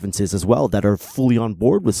unregulated provinces as well that are fully on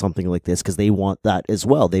board with something like this because they want that as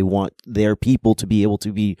well. They want their people to be able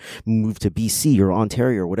to be moved to BC or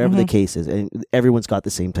Ontario or whatever the case is. And everyone's got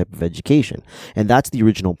the same type of education. And that's the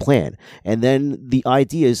original plan. And then the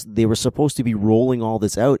idea is they were supposed to be rolling all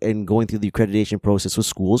this out and going through the accreditation process with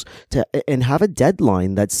schools and have a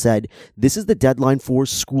deadline that said, this is the deadline for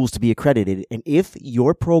schools to be accredited. And if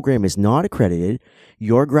your program is not accredited,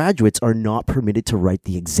 your undergraduates are not permitted to write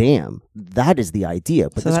the exam. That is the idea.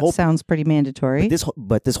 But so that sounds pretty mandatory.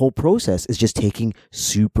 But this whole process is just taking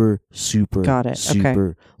super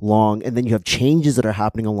long. And then you have changes that are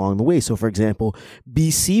happening along the way. So, for example,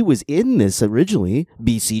 BC was in this originally.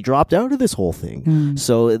 BC dropped out of this whole thing.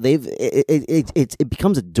 So it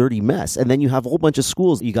becomes a dirty mess. And then you have a whole bunch of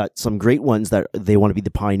schools. You got some great ones that they want to be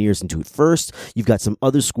the pioneers and do it first. You've got some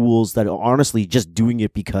other schools that are honestly just doing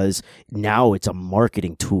it because now it's a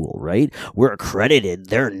marketing tool, right? We're accredited.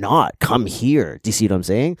 They're not. Come here. Do you see what I'm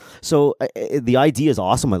saying? So the idea is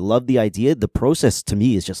awesome. I love the idea. The process to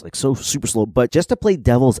me is just like so super slow. But just to play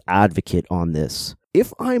devil's advocate on this,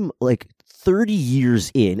 if I'm like 30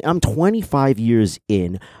 years in, I'm 25 years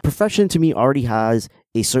in, profession to me already has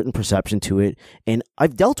a certain perception to it, and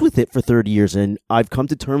I've dealt with it for 30 years, and I've come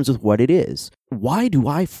to terms with what it is. Why do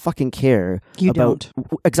I fucking care about...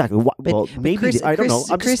 Exactly. Well, maybe... Chris, I don't know.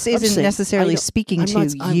 Chris isn't necessarily speaking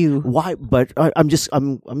to you. Why? But I'm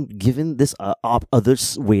giving this other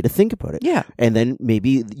way to think about it. Yeah. And then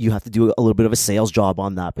maybe you have to do a little bit of a sales job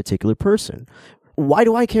on that particular person. Why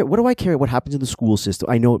do I care? What do I care what happens in the school system?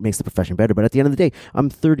 I know it makes the profession better, but at the end of the day, I'm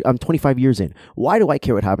 25 years in. Why do I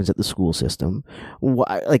care what happens at the school system?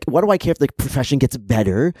 What do I care if the profession gets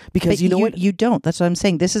better? Because but you know what? You don't. That's what I'm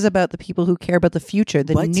saying. This is about the people who care about the future,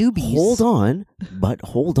 the newbies.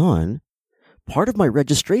 Hold on. Part of my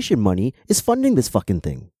registration money is funding this fucking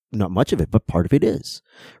thing. Not much of it, but part of it is,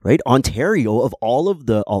 right? Ontario, of all of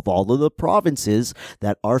the provinces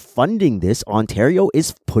that are funding this, Ontario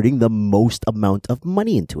is putting the most amount of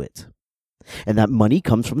money into it. And that money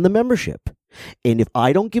comes from the membership. And if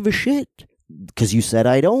I don't give a shit, because you said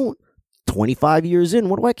I don't, 25 years in,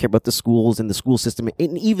 what do I care about the schools and the school system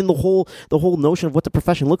and even the whole notion of what the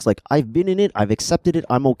profession looks like? I've been in it. I've accepted it.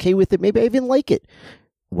 I'm okay with it. Maybe I even like it.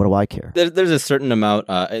 What do I care? There's a certain amount,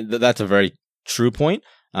 that's a very true point.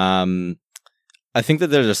 I think that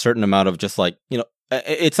there's a certain amount of just like,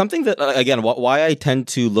 it's something that, again, why I tend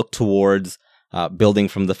to look towards building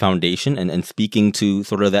from the foundation and speaking to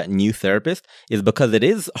sort of that new therapist is because it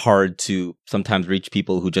is hard to sometimes reach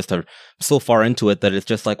people who just are so far into it that it's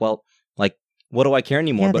just like, well, like, what do I care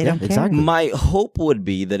anymore? Yeah, they don't care. Exactly. My hope would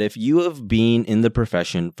be that if you have been in the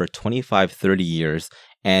profession for 25, 30 years,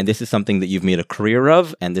 and this is something that you've made a career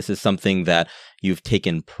of, and this is something that you've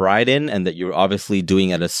taken pride in, and that you're obviously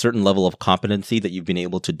doing at a certain level of competency that you've been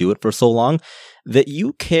able to do it for so long, that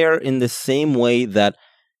you care in the same way that,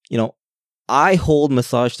 I hold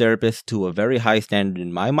massage therapists to a very high standard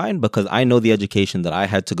in my mind because I know the education that I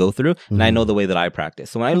had to go through and I know the way that I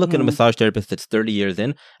practice. So when I look at a massage therapist that's 30 years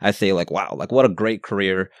in, I say like, wow, like what a great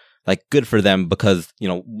career. Like good for them because,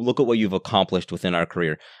 look at what you've accomplished within our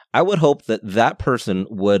career. I would hope that that person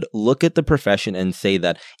would look at the profession and say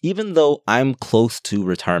that even though I'm close to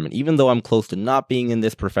retirement, even though I'm close to not being in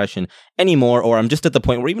this profession anymore, or I'm just at the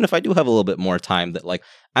point where even if I do have a little bit more time that like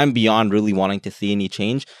I'm beyond really wanting to see any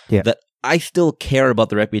change, that I still care about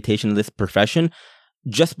the reputation of this profession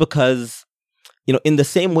just because, in the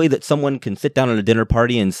same way that someone can sit down at a dinner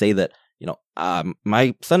party and say that,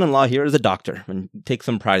 my son-in-law here is a doctor and take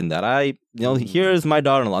some pride in that. Here's my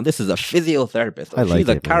daughter-in-law. This is a physiotherapist. She's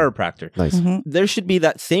a chiropractor. Nice. There should be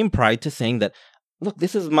that same pride to saying that, look,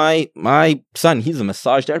 this is my son. He's a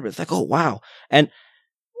massage therapist. It's like, oh, wow. And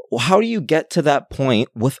how do you get to that point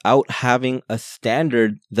without having a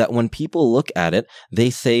standard that when people look at it, they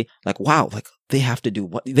say like, wow, like they have to do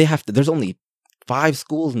what they have to, there's only 5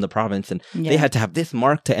 schools in the province and they had to have this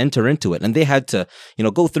mark to enter into it. And they had to,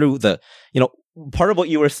 go through the, part of what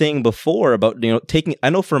you were saying before about, I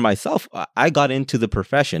know for myself, I got into the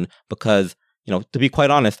profession because, to be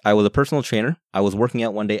quite honest, I was a personal trainer. I was working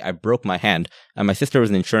out one day. I broke my hand and my sister was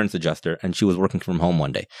an insurance adjuster and she was working from home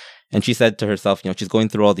one day. And she said to herself, she's going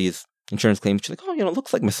through all these insurance claims. She's like, oh, it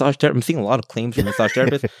looks like massage therapist. I'm seeing a lot of claims from massage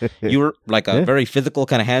therapists. You were like a very physical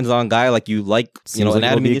kind of hands-on guy. Like you like,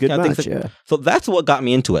 anatomy, these kind of things. So that's what got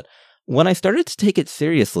me into it. When I started to take it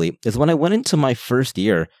seriously is when I went into my first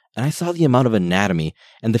year and I saw the amount of anatomy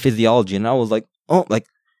and the physiology and I was like, oh, like,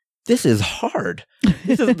 this is hard.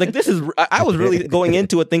 I was really going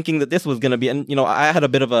into it thinking that this was going to be, and, I had a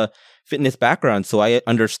bit of a fitness background, so I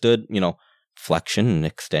understood, flexion and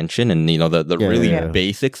extension and, the really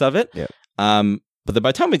basics of it. Yeah. But then by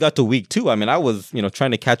the time we got to week 2, I was,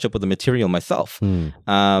 trying to catch up with the material myself.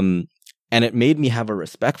 And it made me have a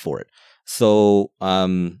respect for it. So,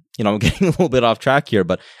 I'm getting a little bit off track here,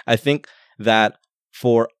 but I think that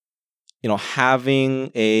for,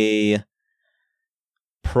 having a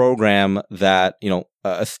program that,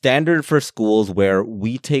 a standard for schools where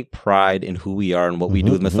we take pride in who we are and what we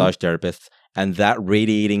do as massage therapists, and that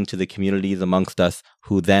radiating to the communities amongst us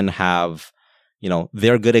who then have,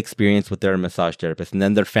 their good experience with their massage therapist, and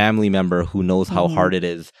then their family member who knows how hard it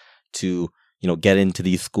is to, get into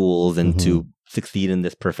these schools and to succeed in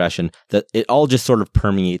this profession, that it all just sort of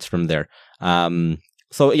permeates from there.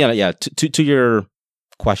 So to your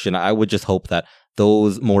question, I would just hope that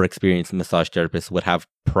those more experienced massage therapists would have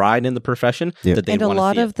pride in the profession that they want to see. And a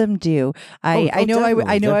lot of them do. I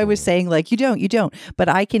know I was saying like, you don't, but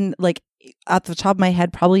I can like at the top of my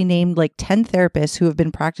head probably named like 10 therapists who have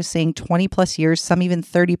been practicing 20 plus years, some even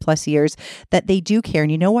 30 plus years, that they do care.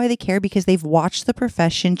 And you know why they care? Because they've watched the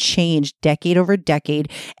profession change decade over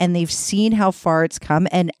decade, and they've seen how far it's come.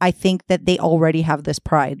 And I think that they already have this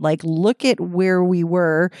pride. Like, look at where we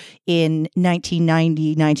were in 1990,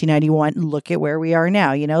 1991. Look at where we are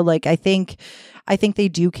now. Like I think they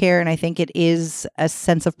do care, and I think it is a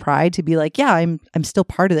sense of pride to be like, yeah, I'm still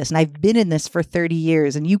part of this, and I've been in this for 30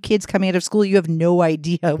 years. And you kids coming out of school, you have no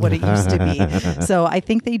idea what it used to be. So I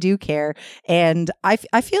think they do care, and I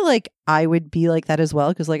feel like I would be like that as well,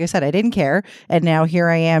 because like I said, I didn't care, and now here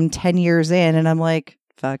I am 10 years in, and I'm like,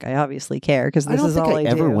 fuck, I obviously care because this is all I do. I don't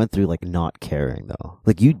think I ever went through like not caring though.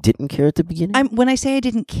 Like you didn't care at the beginning? When I say I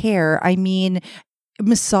didn't care, I mean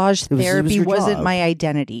massage therapy wasn't my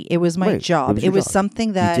identity. It was my job. It was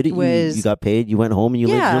something that you got paid, you went home and you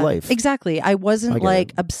lived your life. Exactly. I wasn't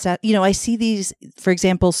upset. I see these, for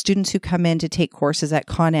example, students who come in to take courses at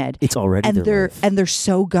Con Ed. It's already and their life. And they're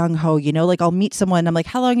so gung-ho, like I'll meet someone, I'm like,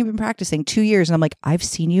 how long have you been practicing? 2 years. And I'm like, I've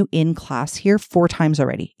seen you in class here 4 times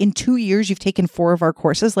already. In 2 years, you've taken 4 of our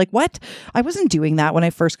courses. Like, what? I wasn't doing that when I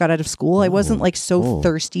first got out of school. I wasn't like so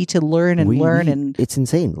thirsty to learn and learn. And it's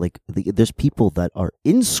insane. Like there's people that are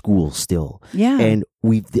in school still. Yeah. And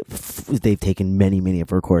they've taken many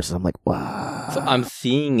of our courses. I'm like, wow. So I'm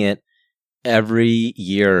seeing it every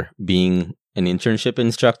year being an internship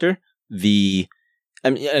instructor.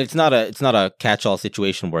 It's not a catch-all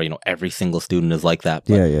situation where, every single student is like that.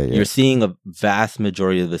 But you're seeing a vast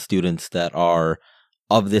majority of the students that are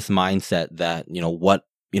of this mindset that,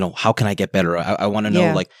 how can I get better? I want to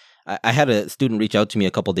know, like, I had a student reach out to me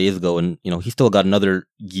a couple days ago, and he still got another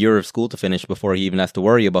year of school to finish before he even has to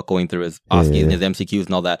worry about going through his OSCEs and his MCQs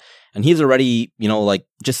and all that. And he's already, like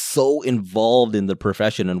just so involved in the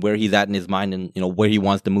profession and where he's at in his mind, and where he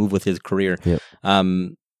wants to move with his career. Yep.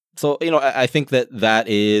 So I think that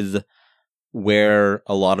is where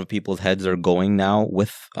a lot of people's heads are going now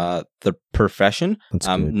with the profession.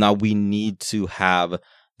 Now we need to have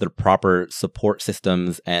the proper support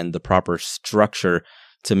systems and the proper structure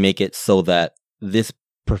to make it so that this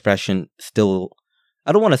profession still,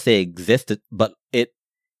 I don't want to say exists, but it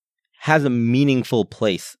has a meaningful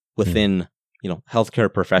place within,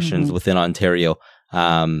 healthcare professions within Ontario,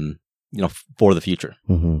 for the future.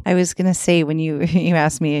 I was going to say, when you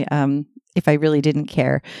asked me if I really didn't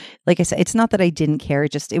care, like I said, it's not that I didn't care,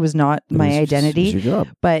 it was not my identity. It was your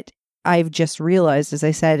job. But I've just realized, as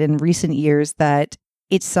I said, in recent years, that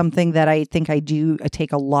it's something that I think I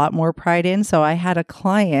take a lot more pride in. So I had a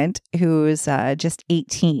client who's just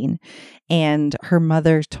 18, and her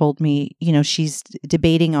mother told me, she's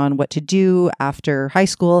debating on what to do after high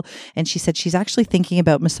school. And she said she's actually thinking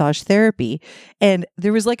about massage therapy. And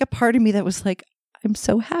there was like a part of me that was like, I'm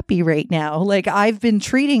so happy right now. Like, I've been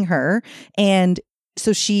treating her, and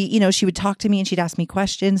so she, she would talk to me and she'd ask me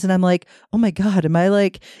questions, and I'm like, oh my God, am I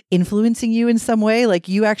like influencing you in some way? Like,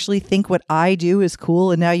 you actually think what I do is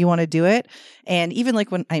cool, and now you want to do it? And even like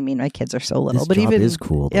my kids are so little, this job is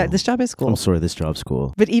cool. Yeah, this job is cool. I'm sorry, this job's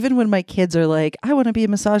cool. But even when my kids are like, I want to be a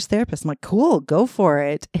massage therapist, I'm like, cool, go for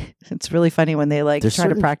it. It's really funny when they like try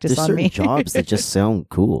to practice on me. There's certain jobs that just sound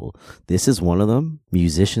cool. This is one of them.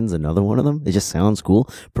 Musicians, another one of them. It just sounds cool.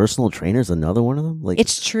 Personal trainers, another one of them. Like,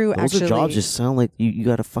 it's true. Those actually, are jobs just sound like you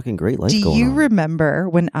got a fucking great life going on. Do you remember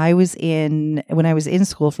when I was in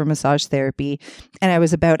school for massage therapy, and I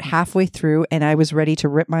was about halfway through, and I was ready to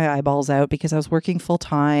rip my eyeballs out because I was working full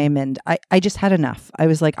time, and I just had enough. I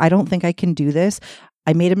was like, I don't think I can do this.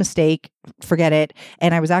 I made a mistake, forget it.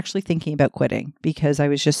 And I was actually thinking about quitting because I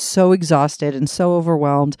was just so exhausted and so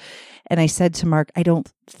overwhelmed. And I said to Mark, I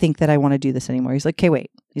don't think that I want to do this anymore. He's like, okay, wait.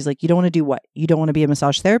 He's like, you don't want to do what? You don't want to be a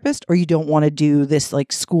massage therapist, or you don't want to do this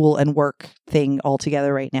like school and work thing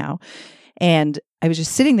altogether right now? And I was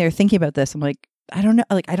just sitting there thinking about this. I'm like, I don't know.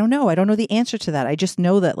 Like, I don't know. I don't know the answer to that. I just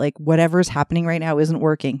know that like whatever's happening right now isn't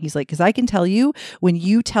working. He's like, because I can tell you, when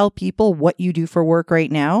you tell people what you do for work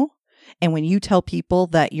right now, and when you tell people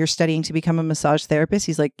that you're studying to become a massage therapist,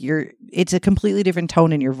 he's like, it's a completely different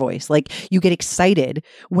tone in your voice. Like, you get excited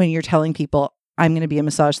when you're telling people, I'm going to be a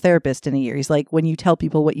massage therapist in a year. He's like, when you tell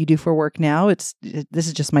people what you do for work now, this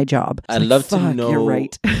is just my job. I'd love to know you're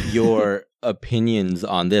right. your opinions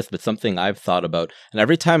on this, but something I've thought about, and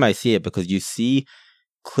every time I see it, because you see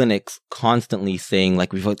clinics constantly saying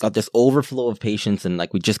like, we've got this overflow of patients and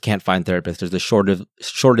like we just can't find therapists. There's a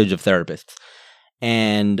shortage of therapists.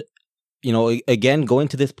 And, you know, again, going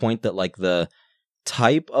to this point that like the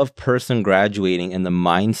type of person graduating and the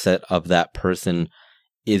mindset of that person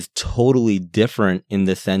is totally different, in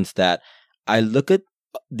the sense that I look at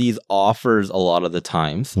these offers a lot of the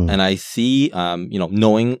times and I see, you know,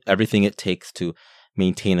 knowing everything it takes to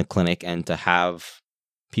maintain a clinic and to have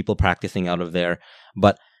people practicing out of there.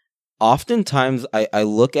 But oftentimes I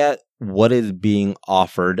look at what is being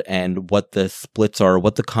offered and what the splits are,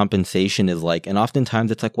 what the compensation is like. And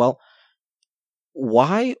oftentimes it's like, well,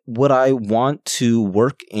 why would I want to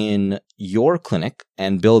work in your clinic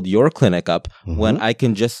and build your clinic up when I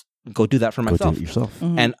can just go do that for myself? Do it yourself.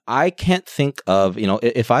 And I can't think of, you know,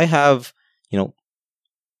 if I have, you know,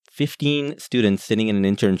 15 students sitting in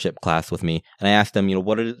an internship class with me and I ask them, you know,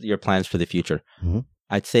 what are your plans for the future?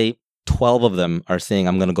 I'd say 12 of them are saying,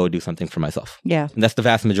 I'm going to go do something for myself. Yeah. And that's the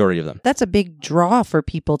vast majority of them. That's a big draw for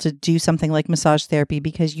people to do something like massage therapy,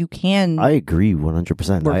 because you can. I agree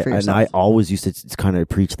 100%. And I always used to kind of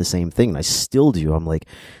preach the same thing, and I still do. I'm like,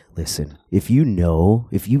 listen, if you know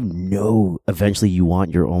eventually you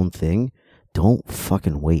want your own thing, don't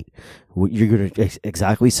fucking wait. You're going to,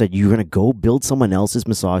 exactly said, you're going to go build someone else's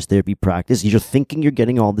massage therapy practice. You're thinking you're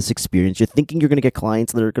getting all this experience. You're thinking you're going to get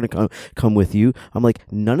clients that are going to come with you. I'm like,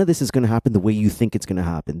 none of this is going to happen the way you think it's going to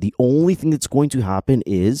happen. The only thing that's going to happen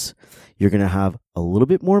is you're going to have a little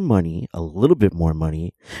bit more money,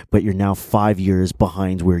 but you're now 5 years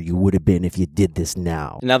behind where you would have been if you did this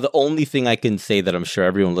now. Now, the only thing I can say that I'm sure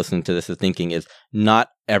everyone listening to this is thinking is not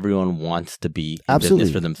everyone wants to be in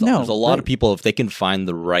business for themselves. No, there's a lot of people, if they can find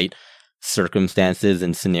the right circumstances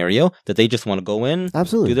and scenario, that they just want to go in,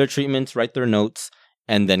 do their treatments, write their notes,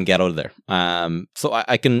 and then get out of there. So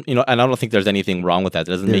I can, you know, and I don't think there's anything wrong with that.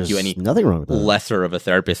 It doesn't make you nothing wrong with that. lesser of a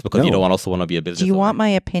therapist because you don't also want to be a business Do you owner. want my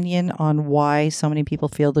opinion on why so many people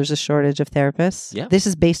feel there's a shortage of therapists? Yeah. This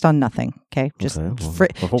is based on nothing. Okay. Just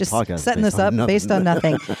setting this up based on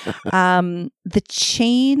nothing. The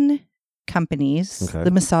chain companies,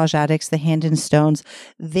 the Massage Addicts, the Hand and Stones,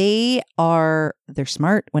 they're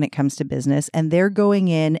smart when it comes to business, and they're going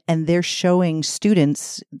in and they're showing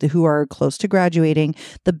students who are close to graduating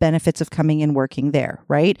the benefits of coming and working there,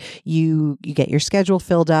 right? You get your schedule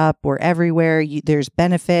filled up, we're everywhere, there's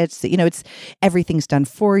benefits, you know, everything's done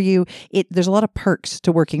for you. There's a lot of perks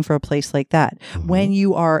to working for a place like that. When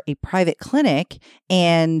you are a private clinic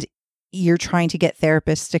and you're trying to get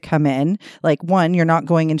therapists to come in, like, one, you're not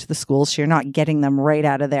going into the schools, so you're not getting them right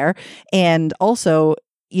out of there. And also,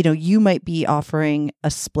 you know, you might be offering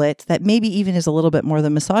a split that maybe even is a little bit more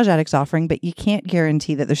than Massage Addicts offering, but you can't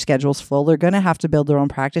guarantee that their schedule's full. They're going to have to build their own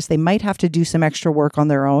practice. They might have to do some extra work on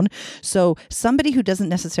their own. So somebody who doesn't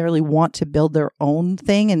necessarily want to build their own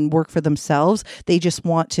thing and work for themselves, they just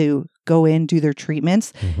want to go in, do their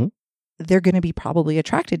treatments. They're going to be probably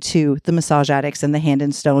attracted to the Massage Addicts and the Hand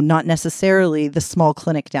and Stone, not necessarily the small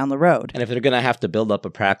clinic down the road. And if they're going to have to build up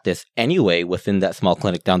a practice anyway within that small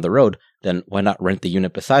clinic down the road, then why not rent the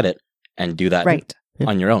unit beside it and do that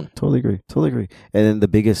on your own? Totally agree. And then the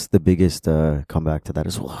biggest comeback to that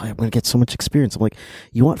is, well, I'm going to get so much experience. I'm like,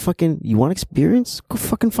 you want experience? Go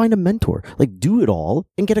fucking find a mentor. Like, do it all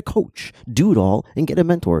and get a coach. Do it all and get a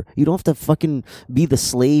mentor. You don't have to fucking be the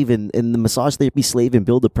slave and the massage therapy slave and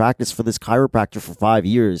build a practice for this chiropractor for 5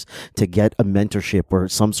 years to get a mentorship or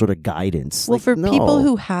some sort of guidance. Well, people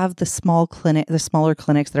who have the smaller clinics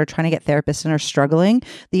that are trying to get therapists and are struggling,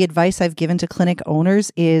 the advice I've given to clinic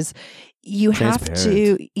owners is, you have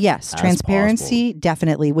to, transparency,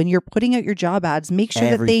 definitely. When you're putting out your job ads, make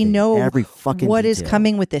sure that they know what is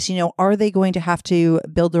coming with this. You know, are they going to have to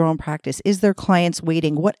build their own practice? Is their clients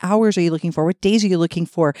waiting? What hours are you looking for? What days are you looking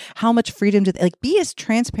for? How much freedom do they, be as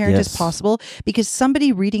transparent as possible? Because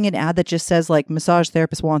somebody reading an ad that just says like massage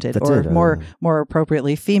therapist wanted, more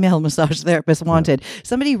appropriately, female massage therapist wanted.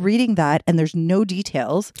 Somebody reading that and there's no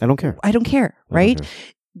details. I don't care, right?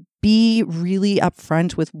 Be really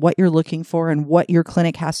upfront with what you're looking for and what your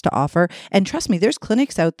clinic has to offer. And trust me, there's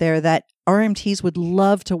clinics out there that RMTs would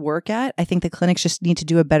love to work at. I think the clinics just need to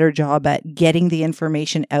do a better job at getting the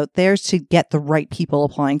information out there to get the right people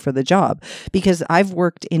applying for the job. Because I've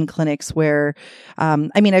worked in clinics where,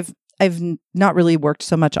 I've not really worked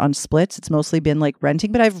so much on splits. It's mostly been like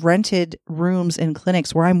renting, but I've rented rooms in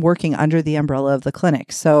clinics where I'm working under the umbrella of the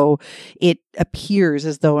clinic. So it appears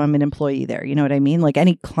as though I'm an employee there. You know what I mean? Like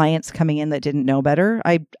any clients coming in that didn't know better,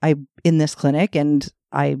 I in this clinic and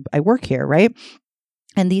I work here, right?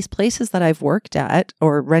 And these places that I've worked at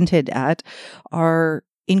or rented at are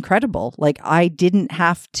incredible. Like I didn't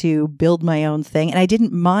have to build my own thing and I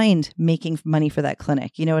didn't mind making money for that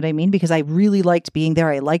clinic. You know what I mean? Because I really liked being there.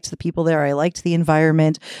 I liked the people there. I liked the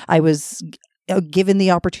environment. I was given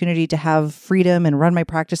the opportunity to have freedom and run my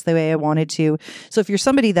practice the way I wanted to. So if you're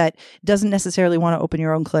somebody that doesn't necessarily want to open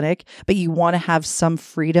your own clinic, but you want to have some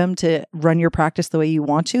freedom to run your practice the way you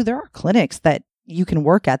want to, there are clinics that you can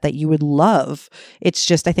work at that you would love. It's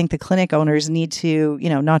just, I think the clinic owners need to,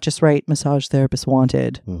 not just write massage therapist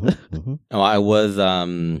wanted. Mm-hmm, mm-hmm. Oh, I was,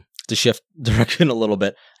 to shift direction a little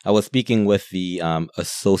bit, I was speaking with the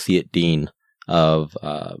associate dean of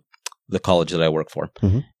the college that I work for.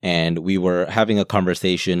 Mm-hmm. And we were having a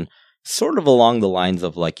conversation sort of along the lines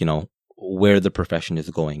of like, where the profession is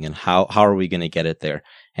going and how are we going to get it there?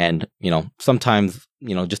 And, sometimes,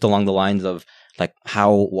 just along the lines of like,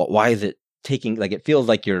 why is it taking, like, it feels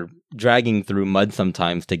like you're dragging through mud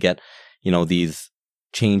sometimes to get, these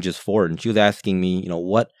changes forward. And she was asking me,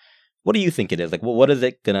 what do you think it is? Like, what is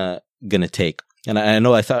it gonna take? And I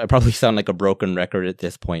know I probably sound like a broken record at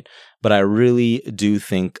this point, but I really do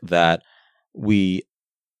think that we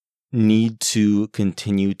need to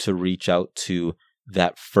continue to reach out to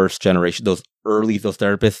that first generation, those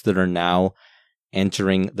therapists that are now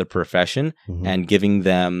entering the profession, mm-hmm. and giving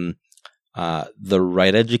them the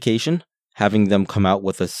right education, having them come out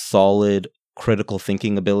with a solid critical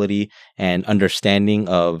thinking ability and understanding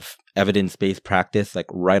of evidence-based practice, like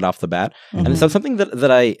right off the bat. Mm-hmm. And so something that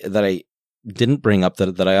I didn't bring up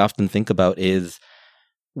that I often think about is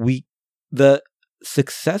the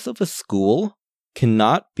success of a school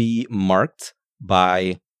cannot be marked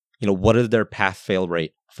by, what is their pass-fail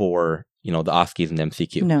rate for, the OSCEs and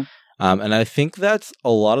MCQ. No. And I think that's a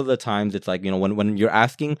lot of the times it's like, when you're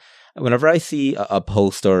asking, whenever I see a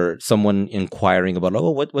post or someone inquiring about,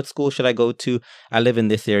 what school should I go to? I live in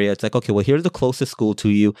this area. It's like, okay, well, here's the closest school to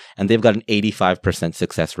you. And they've got an 85%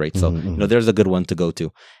 success rate. So, mm-hmm. There's a good one to go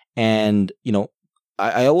to. And,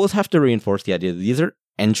 I always have to reinforce the idea that these are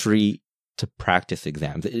entry to practice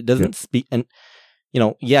exams. It doesn't speak. And,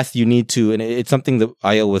 yes, you need to. And it's something that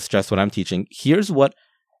I always stress when I'm teaching. Here's what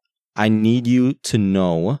I need you to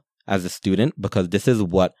know as a student, because this is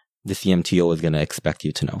what the CMTO is going to expect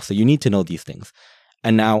you to know. So you need to know these things.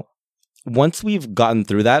 And now, once we've gotten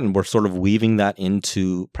through that and we're sort of weaving that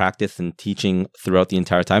into practice and teaching throughout the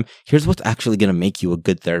entire time, here's what's actually going to make you a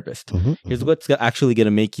good therapist. Mm-hmm. Here's what's actually going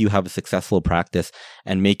to make you have a successful practice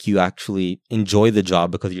and make you actually enjoy the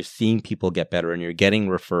job, because you're seeing people get better and you're getting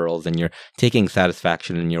referrals and you're taking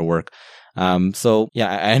satisfaction in your work. So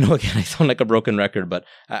yeah, I know again, I sound like a broken record, but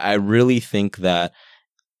I really think that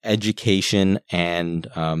education and,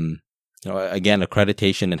 again,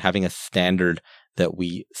 accreditation and having a standard that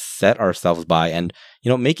we set ourselves by, and,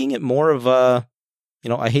 making it more of a,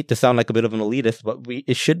 I hate to sound like a bit of an elitist, but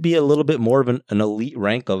it should be a little bit more of an elite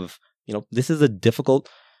rank of, this is a difficult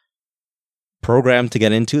program to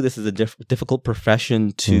get into. This is a difficult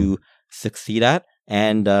profession to succeed at.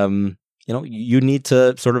 And, you need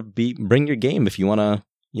to sort of bring your game if you want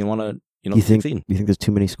to, succeed. You think there's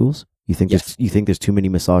too many schools? You think Yes. you think there's too many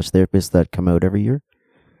massage therapists that come out every year?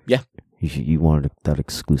 Yeah. You wanted that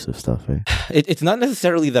exclusive stuff, eh? It's not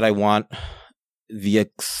necessarily that I want the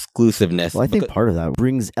exclusiveness. Well, I think part of that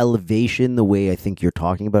brings elevation the way I think you're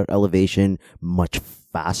talking about elevation much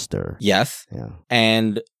faster. Yes. Yeah.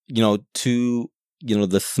 And, to,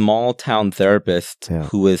 the small town therapist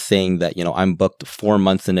who is saying that, I'm booked 4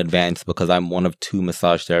 months in advance because I'm one of 2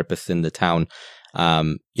 massage therapists in the town.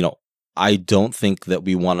 I don't think that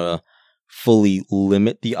we want to fully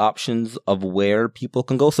limit the options of where people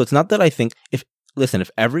can go. So it's not that I think if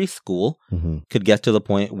every school mm-hmm. could get to the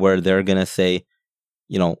point where they're going to say,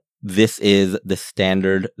 this is the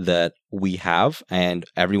standard that we have and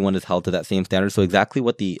everyone is held to that same standard. So exactly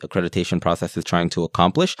what the accreditation process is trying to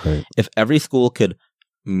accomplish. Right. If every school could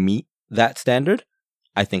meet that standard,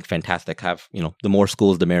 I think fantastic. Have, the more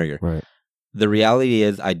schools, the merrier. Right. The reality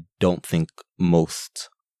is I don't think most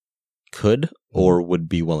could or would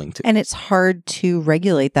be willing to. And it's hard to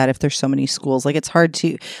regulate that if there's so many schools. Like, it's hard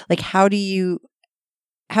to, like, how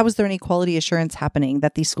is there any quality assurance happening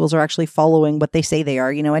that these schools are actually following what they say they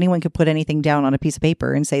are? Anyone could put anything down on a piece of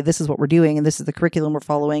paper and say, this is what we're doing, and this is the curriculum we're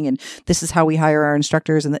following, and this is how we hire our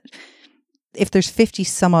instructors. And if there's 50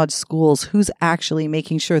 some odd schools, who's actually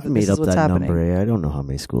making sure that this is what's happening? Number, I don't know how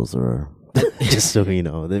many schools there are. Just so you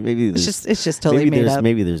know, maybe it's just totally made up.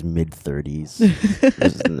 Maybe there's mid-30s.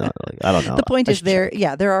 I don't know. The point is there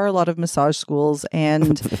are a lot of massage schools,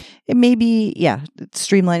 and it may be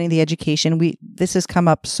streamlining the education. This has come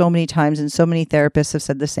up so many times, and so many therapists have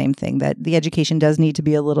said the same thing, that the education does need to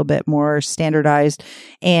be a little bit more standardized,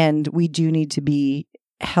 and we do need to be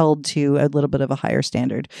held to a little bit of a higher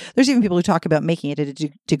standard. There's even people who talk about making it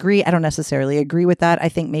a degree. I don't necessarily agree with that. I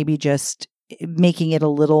think maybe just making it a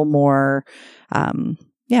little more,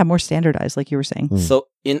 more standardized, like you were saying. So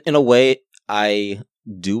in a way, I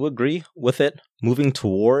do agree with it. Moving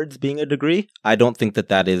towards being a degree, I don't think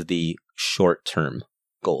that is the short-term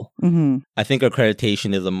goal. Mm-hmm. I think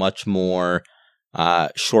accreditation is a much more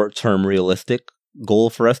short-term, realistic goal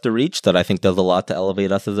for us to reach that I think does a lot to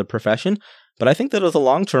elevate us as a profession. But I think that as a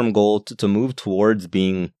long-term goal to move towards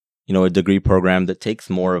being, a degree program that takes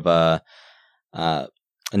more of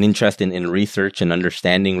an interest in research and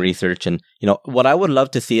understanding research. And, what I would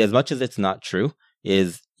love to see, as much as it's not true,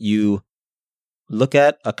 is you look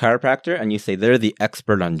at a chiropractor and you say they're the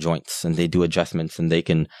expert on joints and they do adjustments and they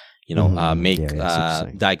can, make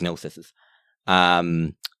diagnoses.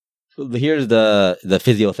 Here's the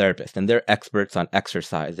physiotherapist and they're experts on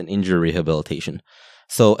exercise and injury rehabilitation.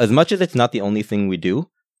 So as much as it's not the only thing we do,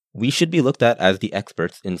 we should be looked at as the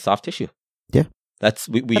experts in soft tissue. Yeah. That's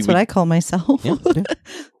what I call myself. Yeah.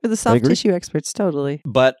 We're the soft tissue experts, totally.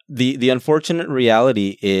 But the unfortunate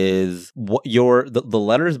reality is what the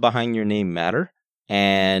letters behind your name matter,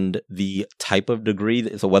 and the type of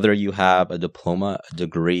degree. So whether you have a diploma, a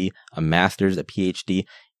degree, a master's, a PhD,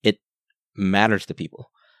 it matters to people.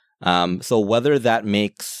 So whether that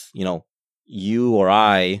makes you or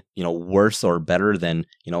I worse or better than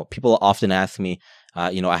people often ask me.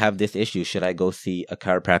 I have this issue. Should I go see a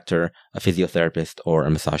chiropractor, a physiotherapist, or a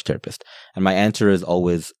massage therapist? And my answer is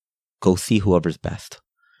always go see whoever's best.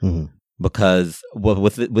 Mm-hmm. Because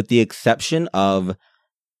with the exception of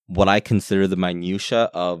what I consider the minutia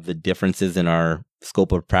of the differences in our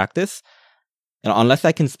scope of practice, unless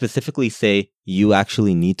I can specifically say you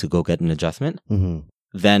actually need to go get an adjustment,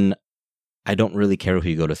 then I don't really care who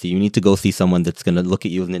you go to see. You need to go see someone that's going to look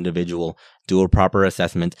at you as an individual, do a proper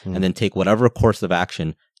assessment, and then take whatever course of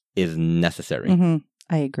action is necessary. Mm-hmm.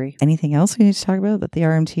 I agree. Anything else we need to talk about the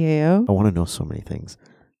RMTAO? I want to know so many things.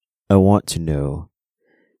 I want to know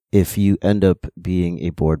if you end up being a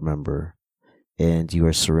board member and you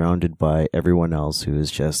are surrounded by everyone else who is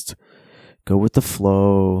just go with the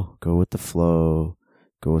flow, go with the flow.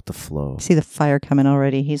 Go with the flow. I see the fire coming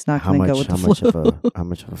already. He's not going to go with the flow. How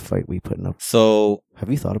much of a fight we putting up? So,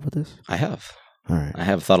 have you thought about this? I have. All right. I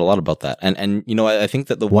have thought a lot about that. And I think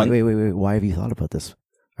that Wait. Why have you thought about this?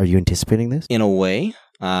 Are you anticipating this? In a way.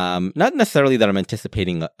 Not necessarily that I'm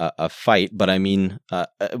anticipating a fight, but I mean,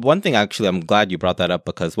 one thing actually, I'm glad you brought that up,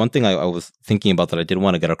 because one thing I was thinking about that I did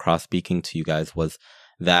want to get across speaking to you guys was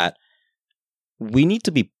that we need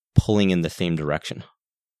to be pulling in the same direction.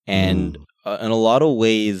 And in a lot of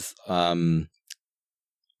ways,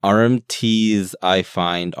 RMTs, I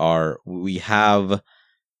find, we have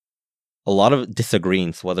a lot of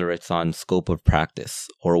disagreements, whether it's on scope of practice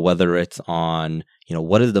or whether it's on,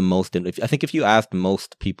 what is the most, I think if you asked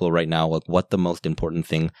most people right now, like what the most important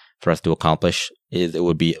thing for us to accomplish is, it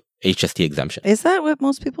would be HST exemption. Is that what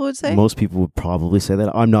most people would say? Most people would probably say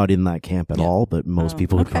that. I'm not in that camp at all, but most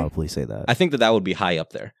people would probably say that. I think that would be high up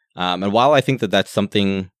there. And while I think that that's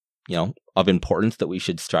something, of importance that we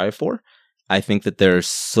should strive for, I think that there are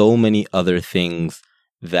so many other things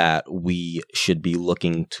that we should be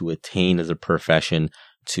looking to attain as a profession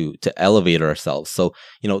to elevate ourselves. So,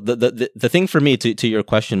 the thing for me, to your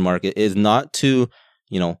question, Mark, is not to,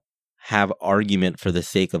 have argument for the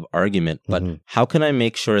sake of argument, but how can I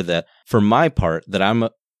make sure that, for my part, that I'm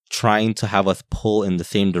trying to have us pull in the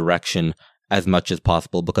same direction as much as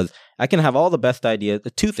possible? Because I can have all the best ideas.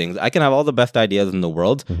 Two things. I can have all the best ideas in the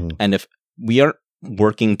world. And if we aren't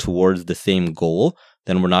working towards the same goal,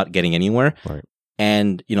 then we're not getting anywhere. Right.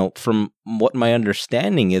 And, from what my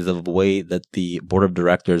understanding is of the way that the board of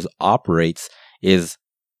directors operates, is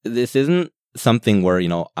this isn't something where,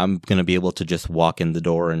 I'm going to be able to just walk in the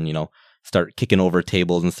door and, start kicking over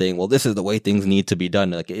tables and saying, well, this is the way things need to be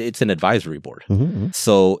done. Like, it's an advisory board.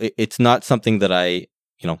 So it's not something that I,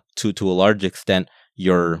 to a large extent,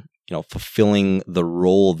 you're, fulfilling the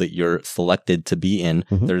role that you're selected to be in.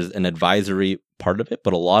 There's an advisory part of it,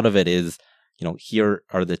 but a lot of it is, here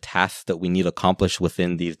are the tasks that we need accomplished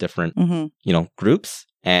within these different, groups.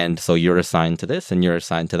 And so you're assigned to this and you're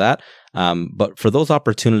assigned to that. But for those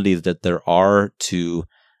opportunities that there are to,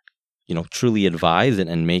 truly advise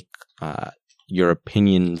and make your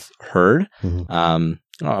opinions heard,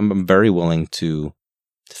 I'm very willing to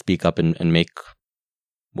speak up and make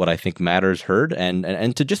what I think matters heard,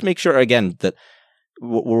 and to just make sure again that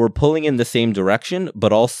we're pulling in the same direction,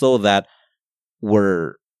 but also that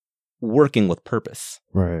we're working with purpose.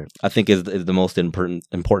 Right. I think is the most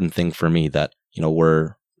important thing for me, that, you know,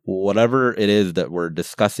 we're, whatever it is that we're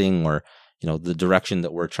discussing, or, you know, the direction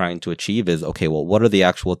that we're trying to achieve is, okay, well, what are the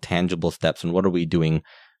actual tangible steps, and what are we doing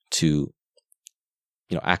to,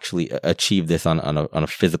 you know, actually achieve this on a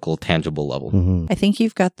physical, tangible level? Mm-hmm. I think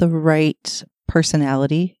you've got the right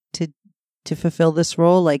personality to fulfill this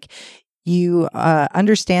role. Like, you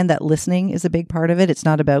understand that listening is a big part of it. It's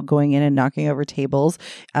not about going in and knocking over tables.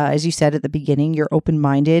 As you said at the beginning, you're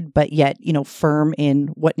open-minded, but yet, you know, firm in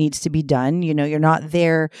what needs to be done. You know, you're not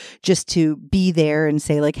there just to be there and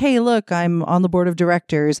say like, hey, look, I'm on the board of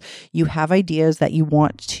directors. You have ideas that you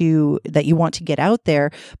want to get out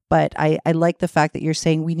there. But I like the fact that you're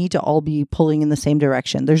saying we need to all be pulling in the same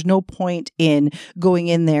direction. There's no point in going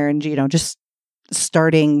in there and, you know, just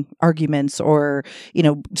starting arguments or, you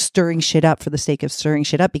know, stirring shit up for the sake of stirring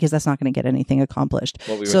shit up, because that's not going to get anything accomplished.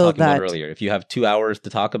 What we were talking about earlier. If you have 2 hours to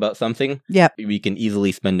talk about something, we can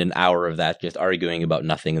easily spend an hour of that just arguing about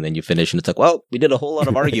nothing, and then you finish and it's like, well, we did a whole lot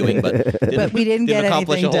of arguing, but we didn't get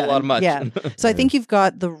accomplish anything a whole lot much. Yeah. So I think you've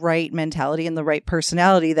got the right mentality and the right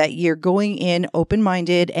personality, that you're going in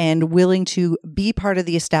open-minded and willing to be part of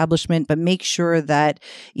the establishment, but make sure that,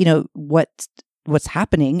 you know, what's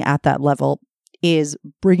happening at that level is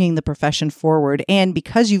bringing the profession forward. And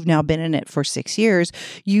because you've now been in it for 6 years,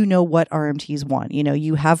 you know what RMTs want. You know,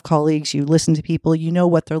 you have colleagues, you listen to people, you know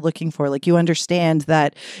what they're looking for. Like, you understand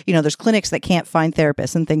that, you know, there's clinics that can't find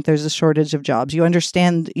therapists and think there's a shortage of jobs. You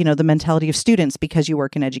understand, you know, the mentality of students because you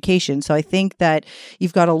work in education. So I think that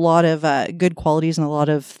you've got a lot of good qualities and a lot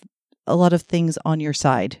of things on your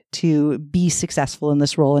side to be successful in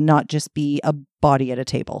this role, and not just be a body at a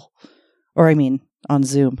table. Or, I mean, on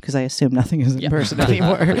Zoom, because I assume nothing is in person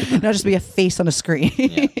anymore. Not just be a face on a screen.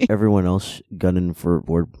 Everyone else gunning for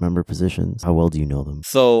board member positions, how well do you know them?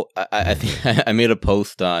 So I think I made a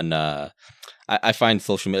post on, I find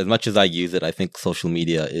social media, as much as I use it, I think social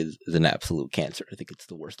media is an absolute cancer. I think it's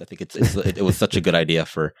the worst. I think it was such a good idea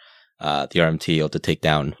for the RMTO to take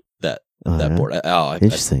down that board.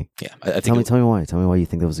 Interesting. I think tell me why. Tell me why you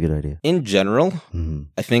think that was a good idea. In general,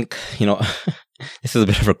 I think, you know, this is a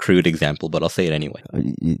bit of a crude example, but I'll say it anyway.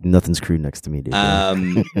 Nothing's crude next to me, dude.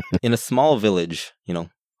 In a small village, you know,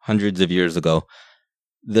 hundreds of years ago,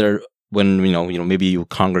 when you know, maybe you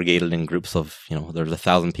congregated in groups of, you know, there's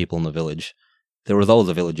 1,000 people in the village. There was always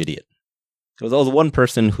a village idiot. There was always one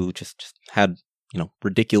person who just had, you know,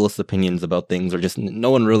 ridiculous opinions about things, or just no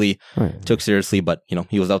one really took seriously. But, you know,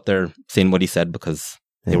 he was out there saying what he said because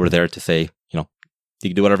they were there to say, you know, you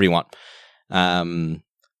can do whatever you want.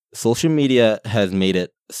 Social media has made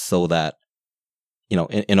it so that, you know,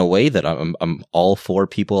 in a way that I'm all for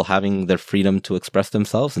people having their freedom to express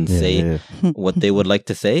themselves and say what they would like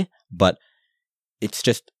to say, but it's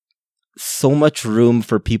just so much room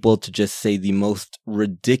for people to just say the most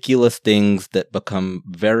ridiculous things that become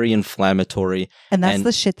very inflammatory. And that's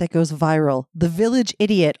the shit that goes viral. The village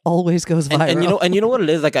idiot always goes viral. And you know what it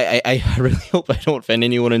is? Like, I really hope I don't offend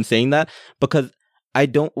anyone in saying that, because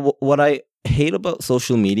what I hate about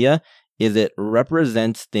social media is it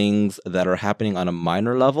represents things that are happening on a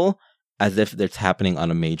minor level as if it's happening on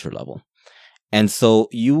a major level. And so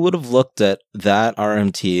you would have looked at that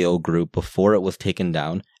RMTAO group before it was taken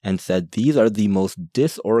down and said, these are the most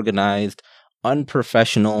disorganized,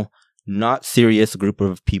 unprofessional, not serious group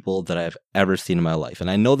of people that I've ever seen in my life. And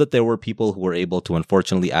I know that there were people who were able to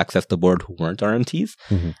unfortunately access the board who weren't RMTs.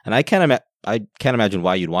 And I can't imagine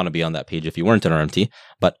why you'd want to be on that page if you weren't an RMT.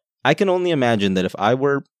 But I can only imagine that if I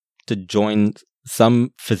were to join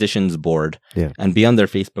some physician's board and be on their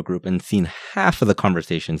Facebook group and seen half of the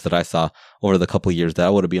conversations that I saw over the couple of years, that I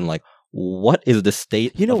would have been like, what is the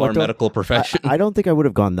state of our medical profession? I don't think I would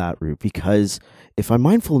have gone that route, because if I'm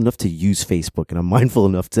mindful enough to use Facebook and I'm mindful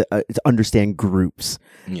enough to understand groups,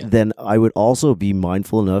 then I would also be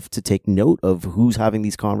mindful enough to take note of who's having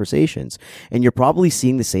these conversations. And you're probably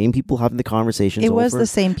seeing the same people having the conversations. It was the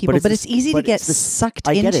same people, but it's easy to get sucked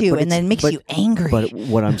into, and then makes you angry. But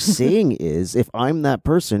what I'm saying is, if I'm that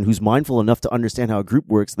person who's mindful enough to understand how a group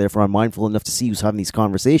works, therefore I'm mindful enough to see who's having these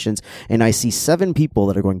conversations, and I see 7 people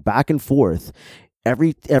that are going back and forth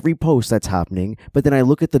every post that's happening, but then I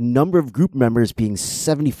look at the number of group members being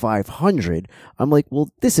 7,500. I'm like, well,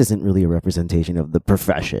 this isn't really a representation of the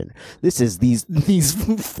profession. This is these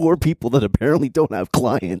 4 people that apparently don't have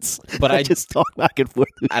clients. But I just talk back and forth.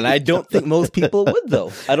 And I don't think most people would,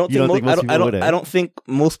 though. I don't think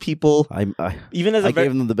most people. I gave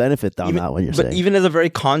them the benefit on that one. But even as a very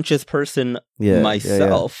conscious person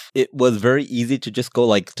myself, it was very easy to just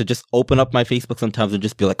go to just open up my Facebook sometimes and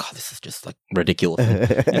just be like, oh, this is just ridiculous,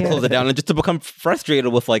 and close it down, and just to become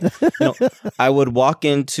frustrated with I would walk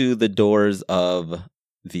into the doors of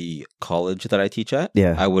the college that I teach at.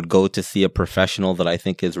 Yeah. I would go to see a professional that I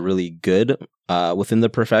think is really good within the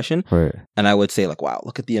profession. Right. And I would say wow,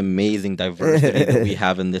 look at the amazing diversity that we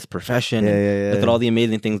have in this profession. Look at all the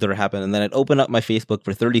amazing things that are happening. And then I'd open up my Facebook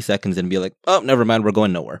for 30 seconds and be like, oh, never mind, we're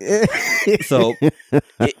going nowhere. So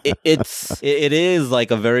it is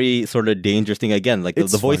a very sort of dangerous thing. Again,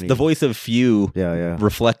 the voice of few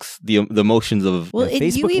reflects the emotions of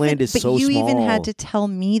Facebook land is so small. But you even had to tell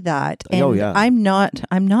me that. And I'm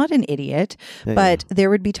not an idiot, but there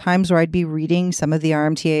would be times where I'd be reading some of the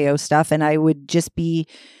RMTAO stuff and I would just be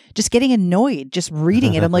getting annoyed just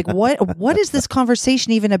reading it. I'm like, what is this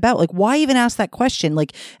conversation even about? Why even ask that question?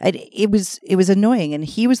 It was annoying. And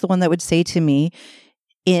he was the one that would say to me,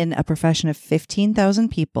 in a profession of 15,000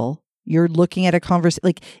 people, you're looking at a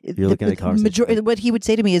conversation. What he would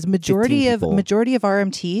say to me is majority of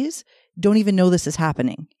RMTs don't even know this is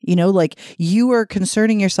happening. You are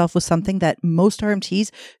concerning yourself with something that most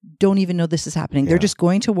RMTs don't even know this is happening. They're just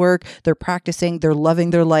going to work, they're practicing, they're loving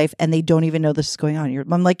their life, and they don't even know this is going on.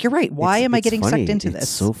 I'm like, you're right. Why am I getting sucked into this?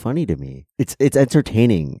 It's so funny to me. It's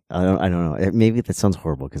entertaining. I don't know. Maybe that sounds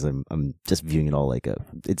horrible because I'm just viewing it all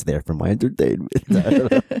it's there for my entertainment.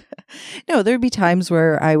 No, there'd be times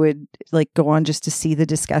where I would go on just to see the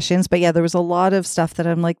discussions. But yeah, there was a lot of stuff that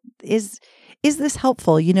I'm like, is this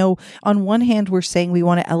helpful? On one hand, we're saying we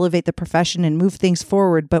want to elevate the profession and move things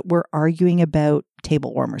forward, but we're arguing about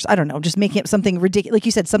table warmers. I don't know, just making up something ridiculous. Like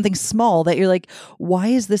you said, something small that you're like, why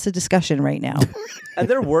is this a discussion right now? And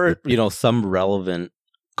there were, some relevant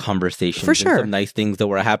conversations for sure, and some nice things that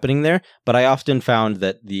were happening there. But I often found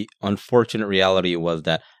that the unfortunate reality was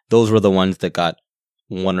that those were the ones that got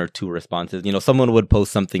 1 or 2 responses. Someone would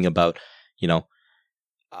post something about,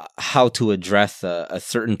 how to address a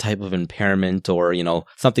certain type of impairment or,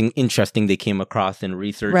 something interesting they came across in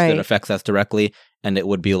research that affects us directly. And it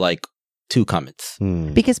would be 2 comments.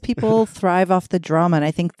 Because people thrive off the drama. And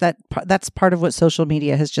I think that's part of what social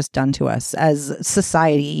media has just done to us as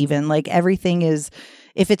society, even. Everything is,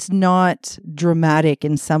 if it's not dramatic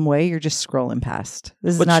in some way, you're just scrolling past.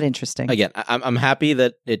 This is not interesting. Again, I'm happy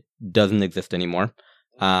that it doesn't exist anymore.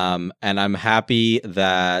 And I'm happy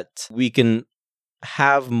that we can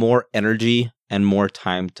have more energy and more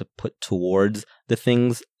time to put towards the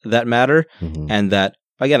things that matter. Mm-hmm. And that,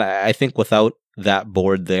 again, I think without that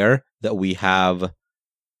board there, that we have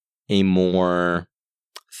a more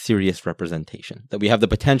serious representation, that we have the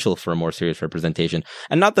potential for a more serious representation.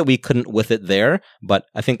 And not that we couldn't with it there, but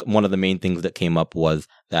I think one of the main things that came up was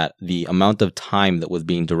that the amount of time that was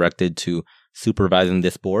being directed to supervising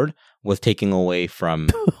this board was taking away from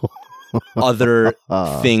other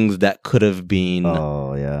things that could have been,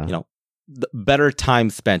 better time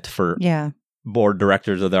spent for board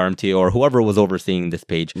directors of the RMTA or whoever was overseeing this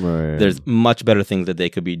page. Right. There's much better things that they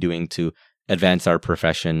could be doing to advance our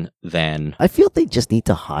profession than... I feel they just need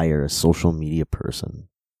to hire a social media person.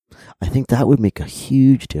 I think that would make a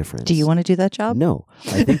huge difference. Do you want to do that job? No.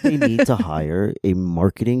 I think they need to hire a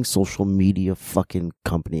marketing social media fucking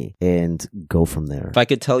company and go from there. If I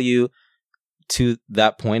could tell you to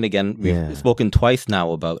that point, again, we've spoken twice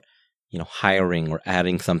now about, hiring or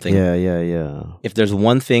adding something. Yeah. If there's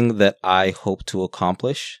one thing that I hope to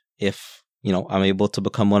accomplish, if, I'm able to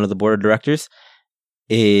become one of the board of directors,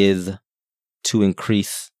 is to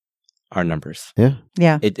increase our numbers. Yeah.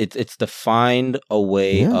 It's to find a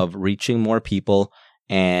way of reaching more people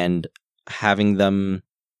and having them,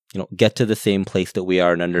 get to the same place that we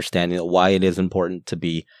are and understanding why it is important to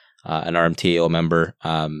be an RMTAO member.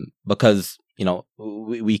 Because,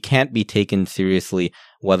 we can't be taken seriously,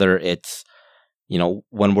 whether it's,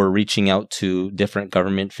 when we're reaching out to different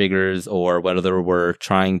government figures or whether we're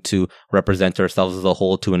trying to represent ourselves as a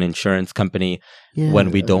whole to an insurance company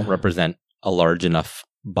when we don't represent a large enough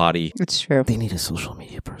body. It's true. They need a social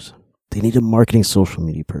media person. They need a marketing social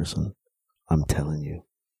media person. I'm telling you,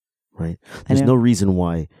 right? There's no reason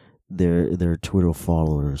why their Twitter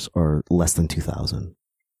followers are less than 2,000.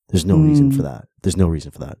 There's no reason for that. There's no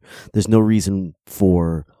reason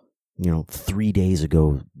for, 3 days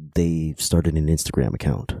ago, they started an Instagram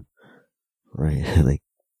account, right?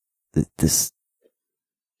 This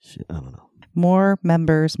Shit, I don't know. More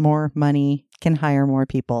members, more money, can hire more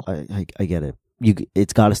people. I get it.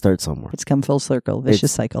 It's got to start somewhere. It's come full circle,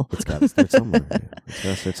 vicious cycle. It's got to start somewhere. It's got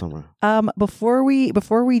to start somewhere. Before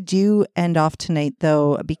we do end off tonight,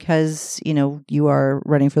 though, because you are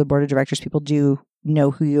running for the board of directors, people do know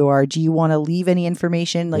who you are. Do you want to leave any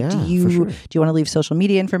information? Like, do you want to leave social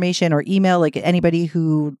media information or email? Like, anybody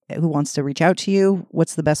who wants to reach out to you,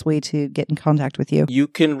 what's the best way to get in contact with you? You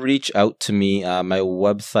can reach out to me. My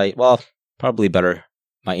website, well, probably better.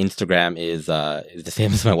 My Instagram is the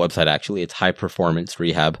same as my website, actually. It's High Performance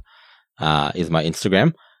Rehab is my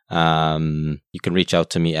Instagram. You can reach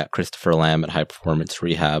out to me at Christopher Lamb at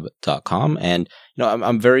highperformancerehab.com. And,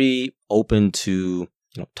 I'm very open to,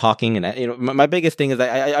 talking. And, my biggest thing is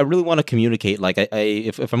I really want to communicate. Like,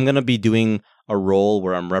 if I'm going to be doing a role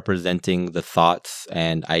where I'm representing the thoughts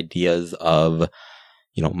and ideas of,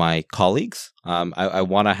 my colleagues, I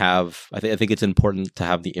want to have, I think it's important to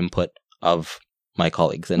have the input of my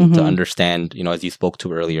colleagues and to understand, as you spoke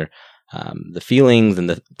to earlier, the feelings and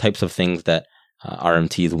the types of things that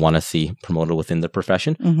RMTs want to see promoted within the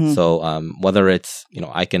profession. So whether it's,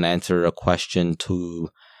 I can answer a question to,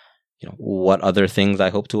 what other things I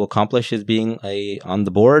hope to accomplish as being on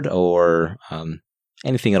the board or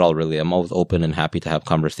anything at all, really. I'm always open and happy to have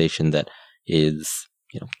conversation that is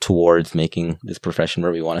towards making this profession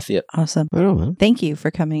where we want to see it. Awesome. Thank you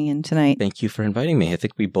for coming in tonight. Thank you for inviting me. I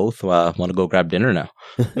think we both want to go grab dinner now.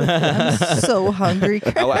 I'm so hungry.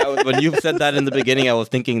 When you said that in the beginning, I was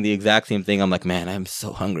thinking the exact same thing. I'm like, man, I'm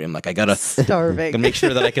so hungry. I'm like, I gotta make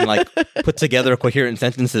sure that I can put together coherent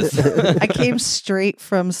sentences. I came straight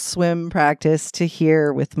from swim practice to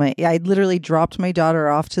here with I literally dropped my daughter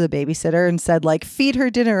off to the babysitter and said, feed her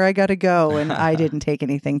dinner. I gotta go. And I didn't take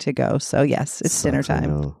anything to go. So yes, it's dinner time.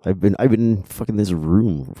 I've been fucking this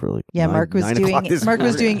room for Mark was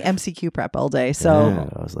doing MCQ prep all day. So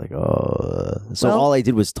I was like, all I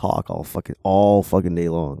did was talk all fucking day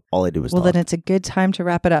long. All I did was talk. Well, then it's a good time to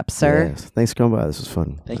wrap it up, sir. Yes. Thanks for coming by. This was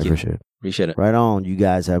fun. Thank you. Appreciate it. Right on. You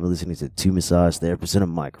guys have been listening to Two Massage Therapists in a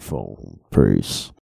Microphone. Peace.